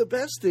 And the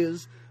best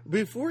is,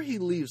 before he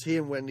leaves, he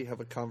and Wendy have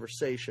a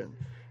conversation.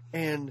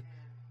 And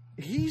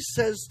he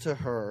says to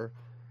her,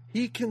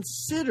 he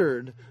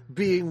considered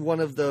being one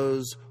of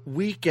those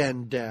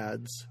weekend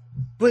dads,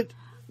 but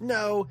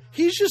no,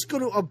 he's just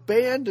going to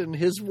abandon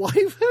his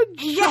wife and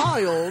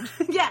child.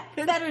 Yeah,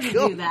 better to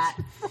do that.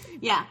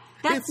 Yeah,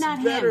 that's not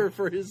him. It's better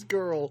for his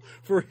girl,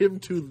 for him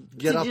to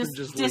get up and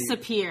just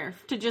disappear.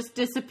 Leave. To just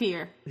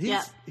disappear.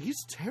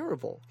 He's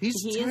terrible. He's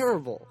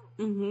terrible.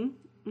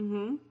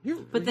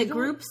 But the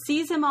group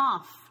sees him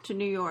off to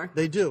New York.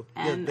 They do.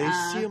 And, they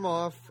see him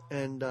off,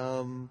 and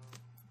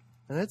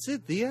that's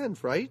it, the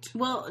end, right?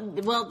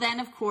 Well, then,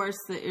 of course,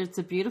 it's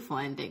a beautiful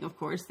ending, of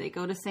course. They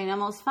go to St.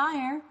 Elmo's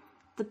Fire,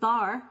 the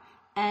bar,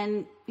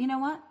 and you know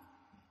what?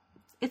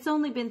 It's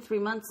only been 3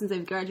 months since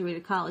they've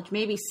graduated college,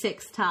 maybe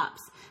 6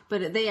 tops,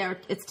 but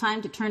it's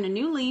time to turn a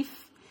new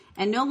leaf,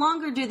 and no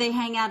longer do they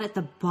hang out at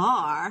the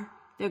bar.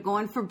 They're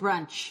going for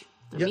brunch.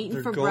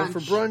 They're going for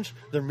brunch.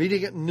 They're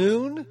meeting at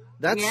noon.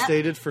 That's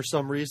stated for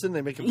some reason.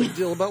 They make a big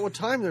deal about what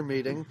time they're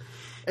meeting.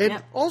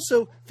 And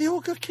also, they all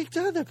got kicked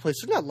out of that place.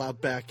 They're not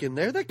allowed back in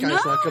there. That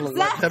guy's not going to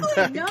let them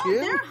back in. No,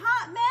 they're a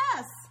hot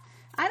mess.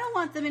 I don't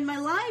want them in my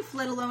life,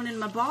 let alone in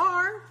my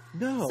bar.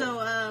 No. So,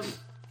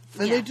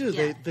 and they do.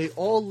 Yeah. They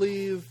all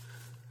leave.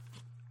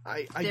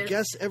 I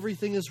guess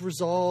everything is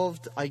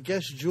resolved. I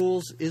guess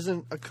Jules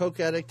isn't a coke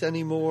addict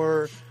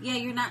anymore. Yeah,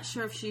 you're not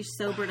sure if she's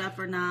sobered up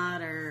or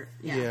not, or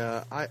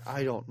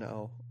I don't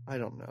know.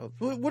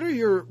 What are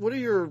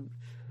your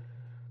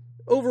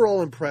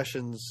overall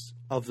impressions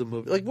of the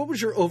movie? Like, what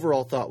was your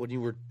overall thought when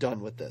you were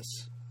done with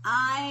this?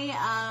 I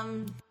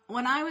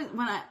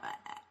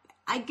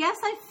guess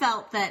I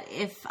felt that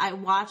if I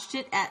watched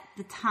it at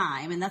the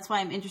time, and that's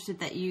why I'm interested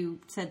that you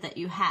said that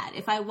you had.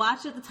 If I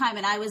watched it at the time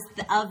and I was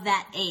of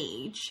that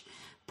age,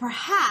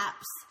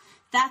 perhaps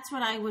that's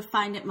when I would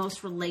find it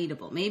most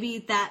relatable.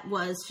 Maybe that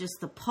was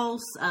just the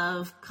pulse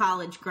of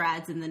college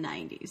grads in the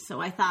 90s. So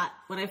I thought,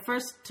 when I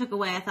first took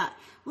away, I thought,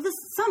 well,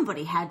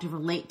 somebody had to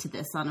relate to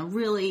this on a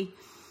really,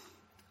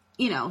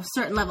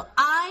 certain level.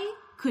 I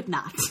could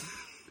not.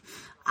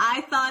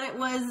 I thought it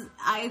was,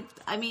 I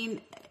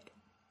mean,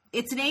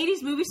 it's an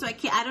 80s movie, so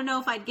I don't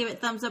know if I'd give it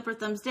thumbs up or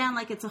thumbs down.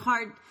 Like, it's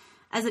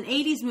as an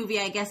 80s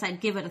movie, I guess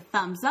I'd give it a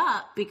thumbs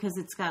up because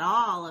it's got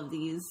all of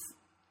these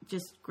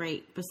just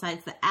great,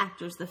 besides the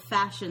actors, the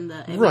fashion,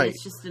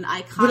 it's just an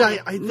iconic But I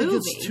think movie.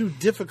 It's too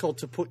difficult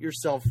to put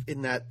yourself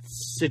in that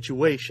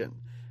situation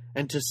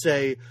and to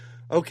say,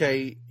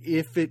 okay,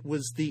 if it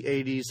was the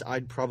 80s,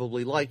 I'd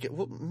probably like it.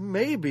 Well,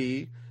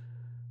 maybe,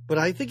 but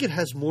I think it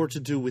has more to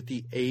do with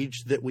the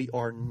age that we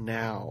are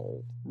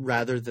now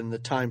rather than the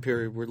time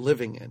period we're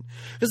living in.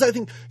 Because I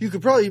think you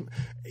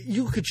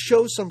could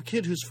show some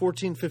kid who's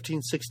 14,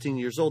 15, 16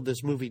 years old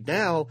this movie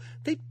now,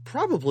 they'd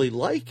probably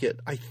like it,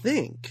 I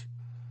think.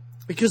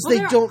 Because they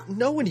don't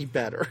know any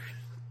better.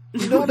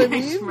 You know what I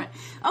mean? Right.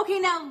 Okay,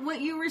 now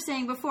what you were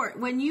saying before,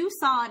 when you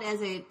saw it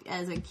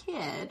as a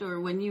kid,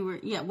 or when you were,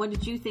 what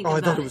did you think about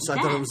it?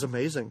 I thought it was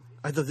amazing.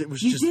 I thought it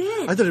was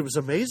I thought it was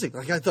amazing.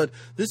 Like, I thought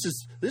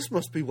this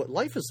must be what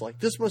life is like.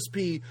 This must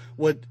be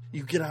what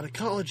you get out of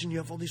college and you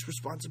have all these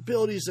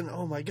responsibilities, and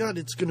oh my God,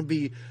 it's going to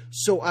be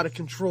so out of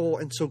control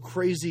and so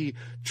crazy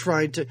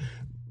trying to.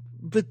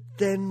 But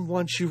then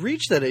once you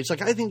reach that age,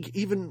 like, I think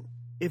even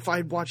if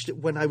I'd watched it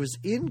when I was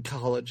in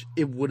college,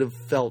 it would have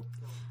felt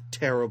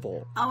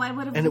terrible. Oh, I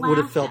would have, and it would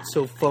have felt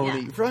so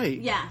phony,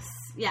 right? Yes,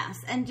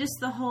 and just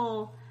the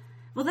whole.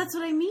 Well, that's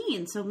what I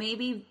mean. So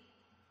maybe,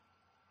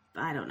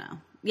 I don't know.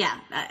 Yeah.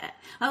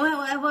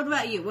 What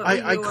about you?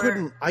 I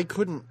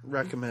couldn't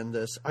recommend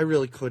this. I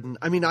really couldn't.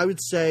 I mean, I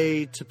would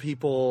say to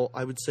people,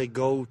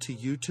 go to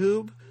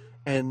YouTube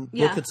and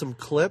look at some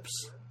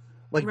clips.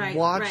 Like,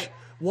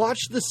 watch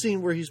the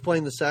scene where he's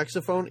playing the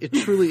saxophone. It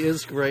truly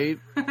is great.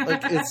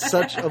 Like, it's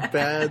such a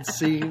bad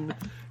scene.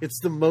 It's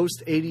the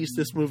most 80s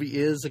this movie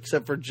is,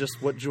 except for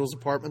just what Jules'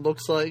 apartment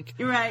looks like.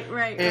 Right.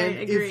 And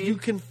Agreed. if you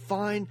can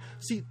find...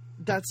 See,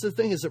 that's the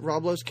thing, is that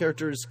Rob Lowe's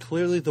character is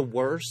clearly the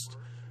worst,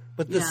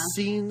 but the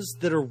scenes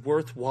that are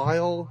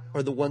worthwhile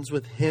are the ones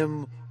with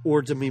him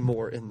or Demi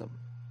Moore in them.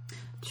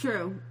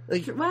 True.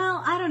 Like,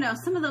 well, I don't know.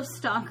 Some of those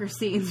stalker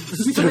scenes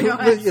really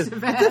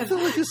that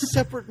felt like a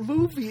separate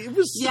movie. It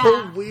was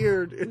so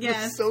weird. It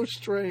was so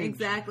strange.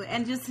 Exactly.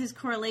 And just his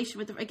correlation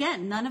with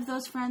again, none of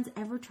those friends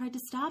ever tried to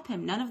stop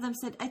him. None of them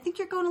said, I think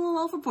you're going a little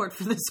overboard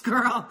for this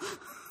girl.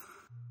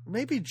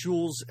 Maybe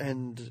Jules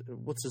and,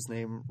 what's his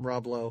name,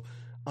 Rob Lowe,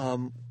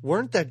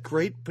 weren't that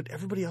great, but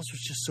everybody else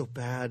was just so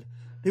bad.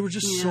 They were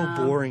just so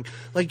boring.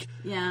 Like,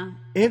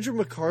 Andrew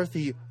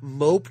McCarthy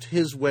moped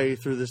his way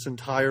through this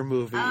entire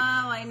movie. Oh,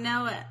 I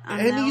know it.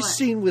 Any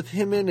scene with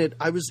him in it,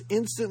 I was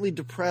instantly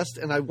depressed,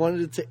 and I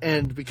wanted it to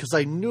end because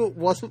I knew it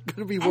wasn't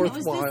going to be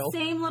worthwhile. It was the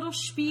same little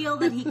spiel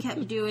that he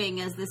kept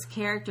doing as this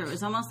character. It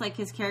was almost like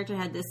his character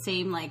had this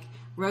same, like,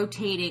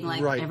 rotating,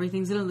 like,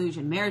 everything's an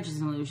illusion. Marriage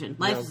is an illusion.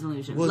 Life is an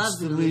illusion.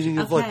 Love's an illusion.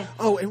 Of like,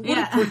 and what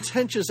a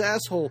pretentious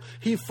asshole.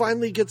 He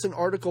finally gets an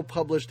article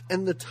published,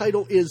 and the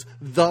title is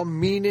The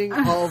Meaning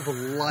of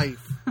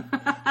Life.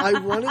 I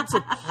wanted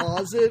to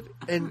pause it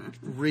and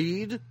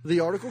read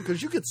the article,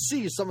 because you could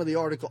see some of the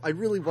article. I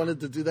really wanted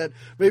to do that.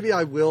 Maybe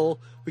I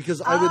will,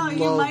 because I would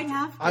love, you might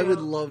have to. I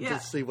would love to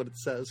see what it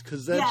says,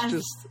 because that's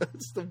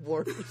that's the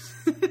worst.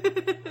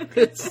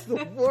 It's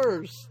the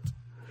worst.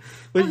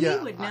 But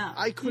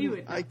I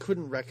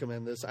couldn't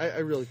recommend this. I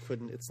really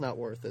couldn't. It's not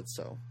worth it.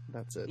 So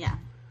that's it. Yeah,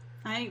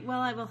 I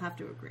will have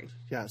to agree.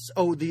 Yes.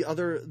 Oh, the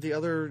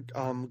other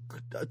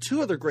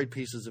two other great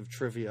pieces of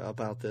trivia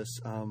about this.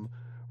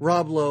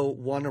 Rob Lowe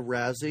won a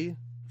Razzie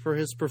for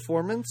his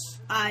performance.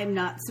 I'm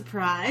not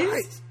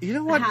surprised. You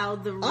know what? How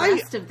the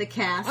rest of the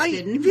cast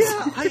didn't.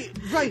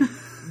 Right.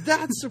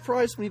 That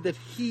surprised me that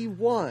he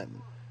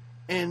won.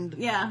 And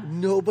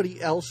nobody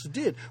else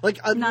did. Like,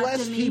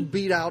 unless he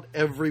beat out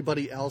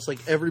everybody else. Like,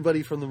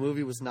 everybody from the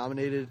movie was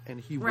nominated and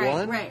he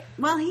won. Right.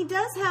 Well, he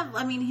does have,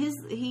 I mean,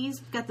 he's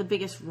got the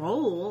biggest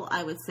role,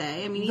 I would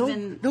say. I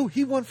mean, No,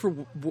 he won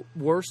for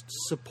worst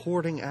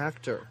supporting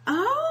actor.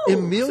 Oh!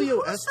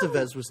 Emilio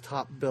Estevez was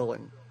top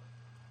billing.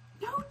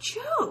 No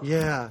joke.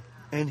 Yeah.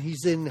 And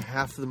he's in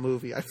half the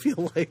movie, I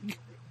feel like.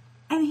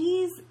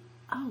 And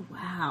oh,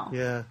 wow.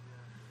 Yeah.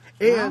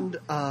 And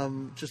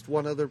just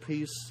one other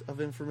piece of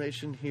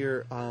information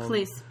here.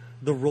 Please.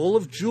 The role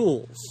of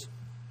Jules.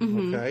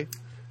 Okay.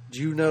 Do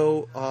you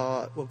know,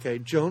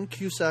 Joan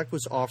Cusack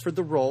was offered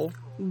the role.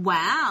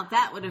 Wow,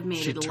 that would have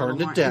made it a little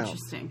more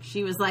interesting.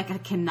 She was like, I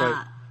cannot.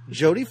 Right.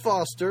 Jodie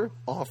Foster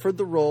offered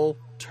the role,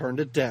 turned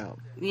it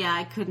down. Yeah,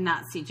 I could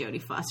not see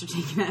Jodie Foster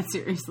taking that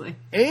seriously.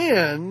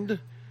 And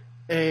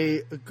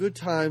a Good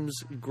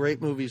Times,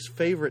 Great Movies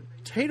favorite,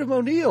 Tatum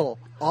O'Neal,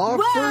 offered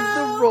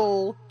the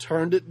role,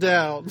 turned it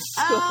down.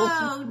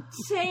 So,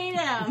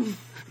 Tatum!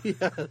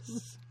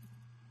 Yes.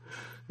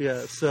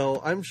 Yeah,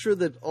 so I'm sure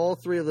that all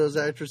three of those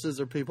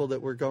actresses are people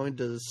that we're going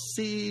to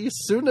see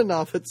soon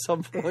enough at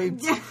some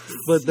point. Yes,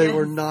 but they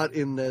were not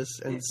in this,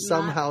 and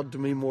somehow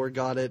Demi Moore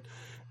got it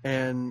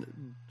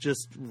and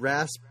just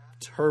rasped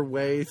her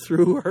way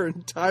through her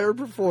entire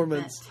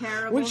performance.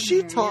 When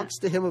she talks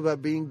to him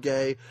about being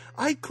gay,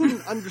 I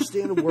couldn't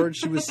understand a word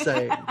she was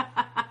saying.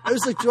 I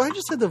was like, do I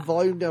just have the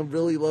volume down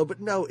really low? But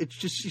no, it's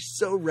just she's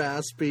so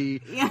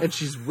raspy and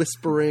she's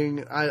whispering.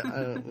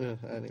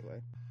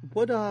 Anyway,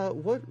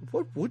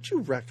 what would you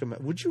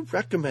recommend? Would you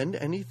recommend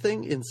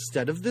anything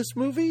instead of this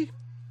movie?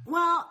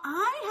 Well,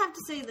 I have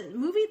to say the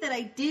movie that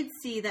I did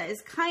see that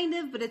is kind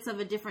of, but it's of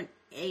a different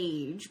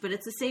age, but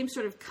it's the same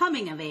sort of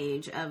coming of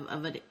age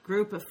of a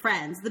group of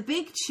friends. The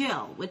Big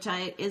Chill, which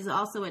is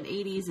also an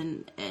 80s,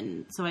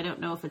 and so I don't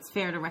know if it's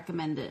fair to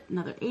recommend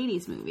another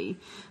 80s movie,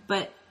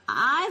 but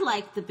I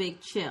like The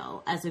Big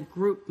Chill as a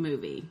group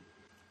movie.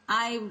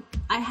 I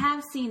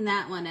have seen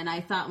that one, and I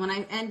thought when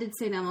I ended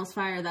St. Elmo's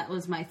Fire, that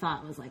was my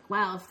thought, was like,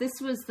 wow, if this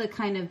was the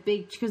kind of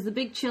because The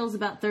Big Chill's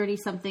about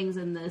 30-somethings,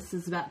 and this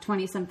is about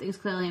 20-somethings,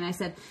 clearly, and I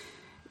said,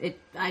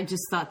 I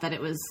just thought that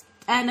it was,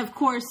 and of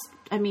course,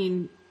 I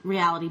mean,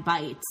 Reality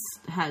Bites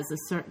has a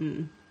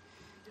certain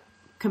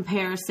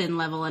comparison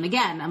level, and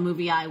again, a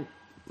movie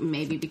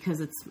maybe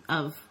because it's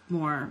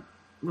more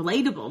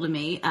relatable to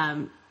me,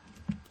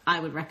 I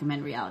would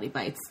recommend Reality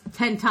Bites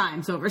 10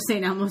 times over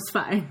St. Elmo's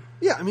Fire.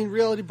 Yeah, I mean,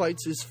 Reality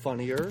Bites is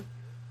funnier.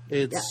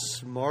 It's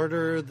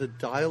smarter. The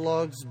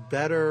dialogue's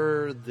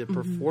better. The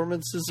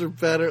performances are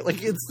better.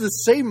 Like, it's the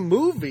same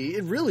movie.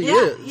 It really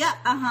is. Yeah,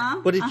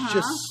 But it's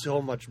just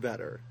so much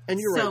better. And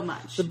you're right. So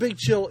much. The Big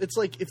Chill, it's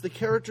like if the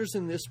characters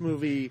in this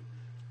movie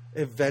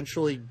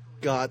eventually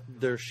got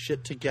their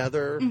shit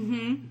together,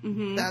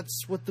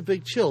 that's what The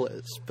Big Chill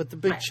is. But The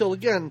Big Chill,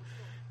 again,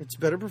 it's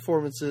better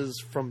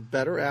performances from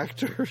better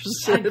actors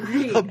and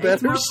a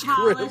better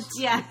script. Polished.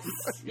 Yes.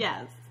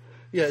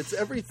 Yeah, it's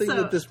everything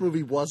that this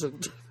movie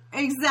wasn't.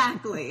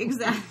 Exactly.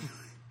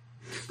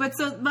 But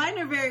so mine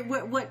are very.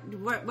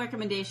 What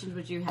recommendations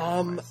would you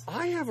have? For us?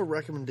 I have a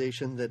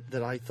recommendation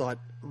that I thought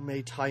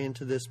may tie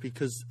into this,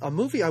 because a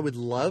movie I would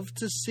love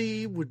to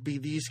see would be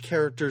these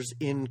characters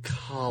in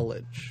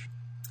college.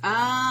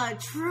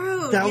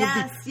 True. That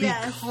would be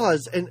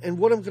because, and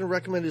what I'm going to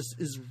recommend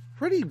is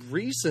pretty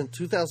recent,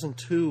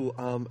 2002.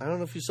 I don't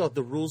know if you saw it,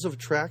 The Rules of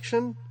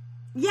Attraction.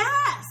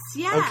 Yes.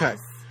 Okay.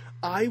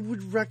 I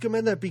would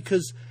recommend that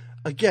because,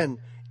 again,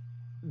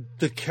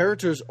 the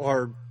characters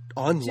are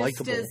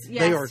unlikable.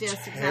 They are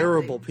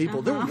terrible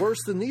people. They're worse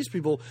than these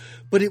people,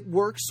 but it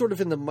works sort of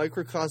in the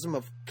microcosm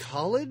of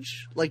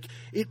college. Like,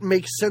 it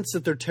makes sense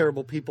that they're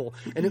terrible people,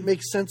 and it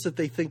makes sense that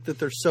they think that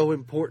they're so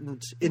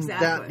important in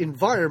that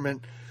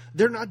environment.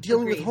 They're not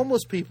dealing with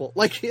homeless people.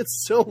 Like,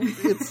 it's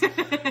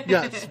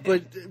yes,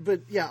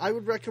 but yeah, I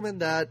would recommend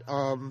that.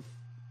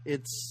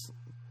 It's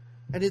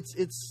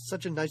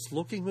such a nice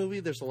looking movie.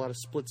 There's a lot of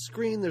split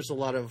screen. There's a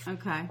lot of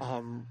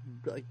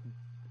like,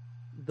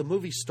 the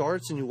movie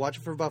starts and you watch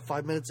it for about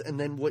 5 minutes, and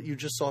then what you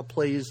just saw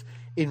plays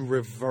in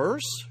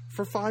reverse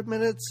for 5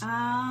 minutes.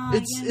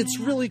 It's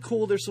really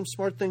cool. There's some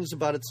smart things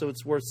about it, so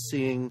it's worth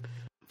seeing.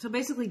 So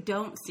basically,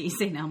 don't see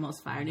St. Elmo's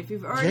Fire. And if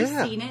you've already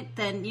seen it,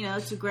 then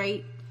it's a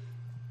great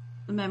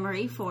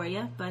memory for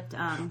you. But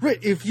right,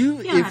 if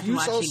you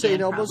saw St.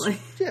 Elmo's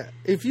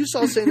if you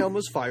saw St.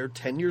 Elmo's Fire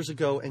 10 years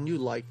ago and you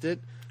liked it,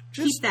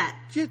 just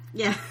keep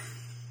that.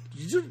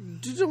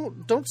 You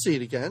don't see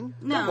it again.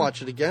 No. Don't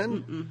watch it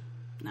again.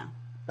 No.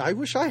 I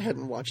wish I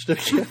hadn't watched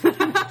it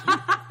again.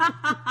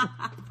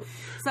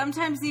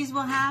 Sometimes these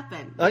will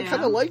happen. I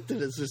kind of liked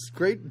it. It's this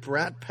great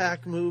Brat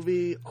Pack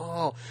movie.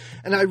 Oh,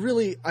 and I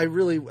really,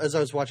 as I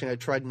was watching, I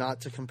tried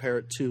not to compare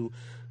it to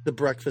The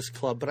Breakfast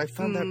Club, but I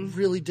found that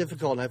really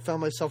difficult, and I found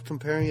myself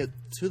comparing it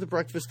to The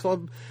Breakfast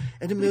Club,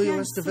 and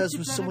Emilio Estevez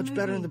was so much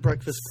better in The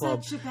Breakfast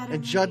Club,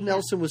 and Judd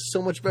Nelson was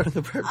so much better in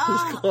The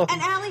Breakfast Club.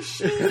 And Ali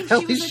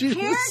Sheedy, she was a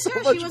character. She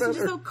wasn't just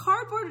so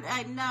cardboard.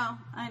 I know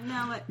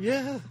it.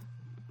 Yeah.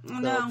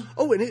 No.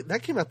 Oh, and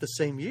that came out the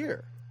same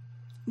year.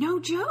 No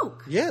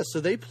joke. Yeah, so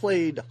they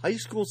played high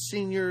school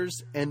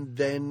seniors and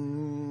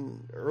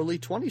then early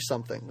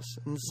 20-somethings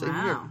in the same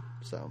year.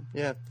 So,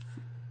 yeah,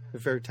 they're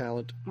very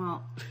talented.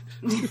 Well,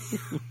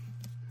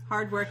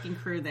 hardworking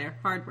crew there.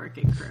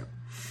 Hardworking crew.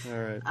 All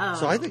right.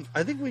 So I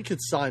think we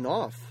could sign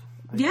off.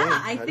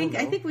 I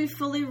think we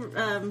fully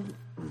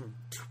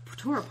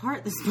tore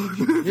apart this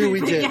morning. Yeah,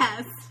 we did.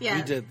 Yes.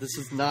 We did. This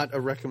is not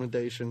a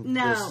recommendation.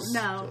 No.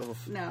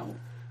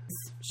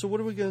 So what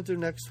are we going to do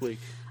next week?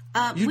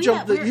 You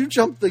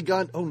jumped the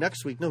gun. Oh,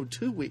 next week? No,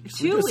 2 weeks.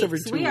 2 weeks. Every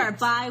 2 we weeks. are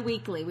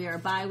bi-weekly. We are a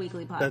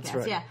bi-weekly podcast. That's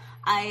right. Yeah.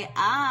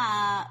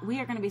 We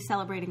are going to be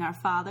celebrating our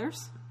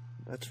fathers.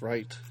 That's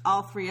right.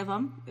 All 3 of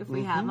them, if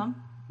we have them.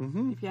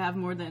 Mm-hmm. If you have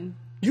more than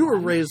you were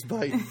raised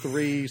by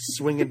 3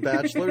 swinging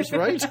bachelors,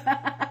 right?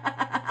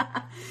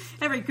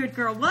 Every good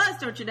girl was,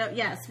 don't you know?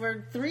 Yes,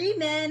 we're 3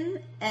 men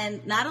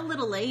and not a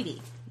little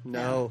lady.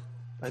 No.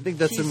 I think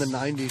that's in the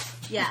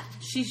 90s. Yeah,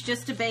 she's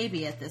just a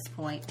baby at this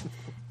point.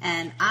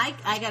 And I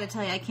got to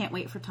tell you, I can't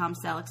wait for Tom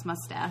Selleck's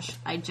mustache.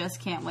 I just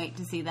can't wait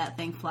to see that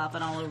thing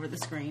flopping all over the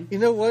screen. You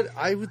know what?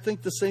 I would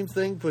think the same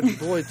thing, but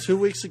boy, 2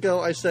 weeks ago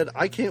I said,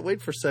 I can't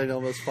wait for St.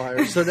 Elmo's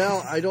Fire. So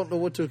now I don't know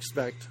what to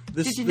expect.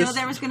 Did you know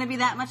there was going to be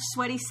that much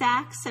sweaty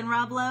sax in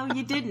Rob Lowe?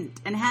 You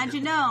didn't. And had you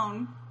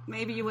known,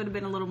 maybe you would have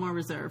been a little more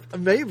reserved.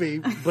 Maybe,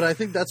 but I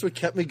think that's what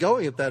kept me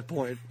going at that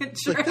point.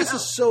 It's like, this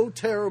is so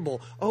terrible.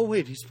 Oh,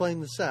 wait, he's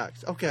playing the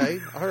sax. Okay,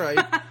 all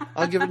right.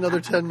 I'll give it another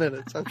 10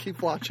 minutes. I'll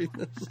keep watching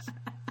this.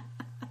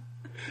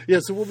 Yeah,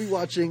 so we'll be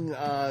watching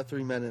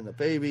 3 Men and a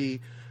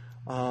Baby.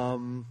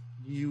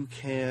 You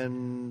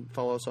can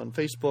follow us on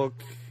Facebook.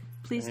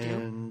 Please do.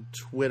 And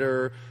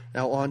Twitter.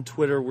 Now, on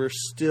Twitter, we're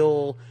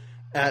still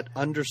at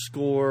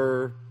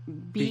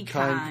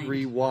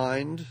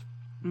 _BeKindRewind.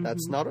 Mm-hmm.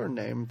 That's not our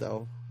name,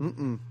 though.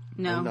 No,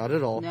 not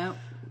at all. No.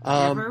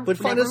 But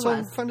find us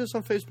on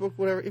Facebook,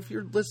 whatever. If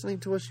you're listening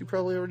to us, you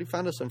probably already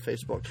found us on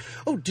Facebook.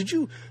 Oh, did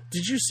you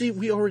see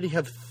we already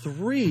have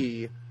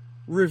 3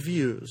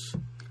 reviews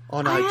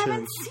on iTunes? I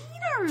haven't seen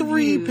our reviews.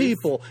 3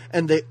 people,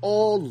 and they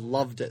all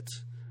loved it.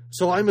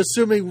 So I'm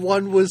assuming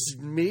one was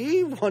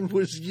me, one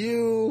was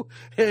you,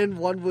 and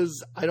one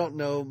was, I don't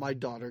know, my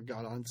daughter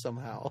got on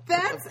somehow.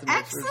 That's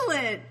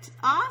excellent.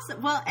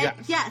 Awesome. Well,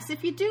 yes,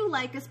 if you do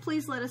like us,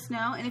 please let us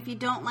know. And if you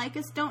don't like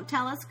us, don't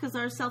tell us, because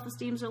our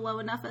self-esteems are low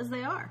enough as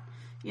they are.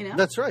 You know?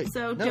 That's right.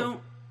 So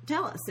don't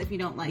tell us if you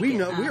don't like it. We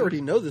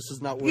already know this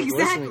is not worth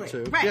listening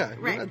to. Right, yeah,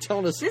 right. You're not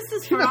telling us, this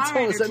is for our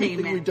us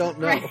anything we don't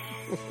know. Right.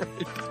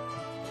 Right.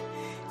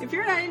 If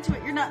you're not into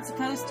it, you're not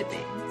supposed to be.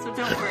 So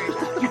don't worry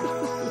about it.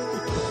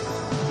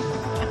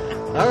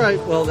 All right,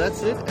 well,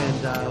 that's it,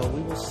 and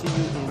we will see you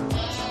in 2 weeks.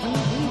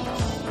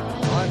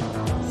 Bye.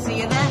 See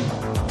you then.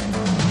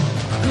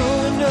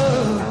 Growing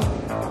up,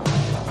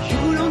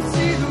 you don't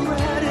see the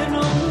writing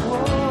on the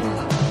wall.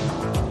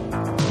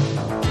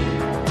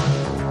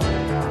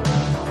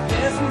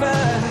 Passing by,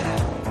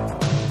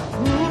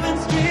 moving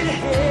straight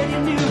ahead, you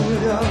knew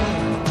it all.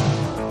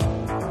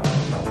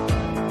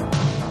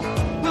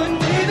 But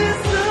maybe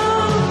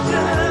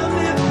sometime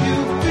if you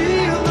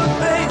feel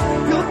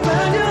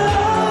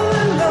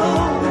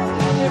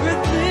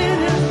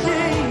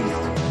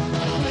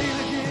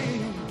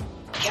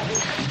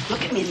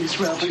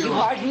you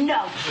hard?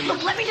 No.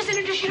 Look, let me just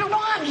introduce you to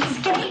Ron. He's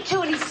gay,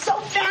 too, and he's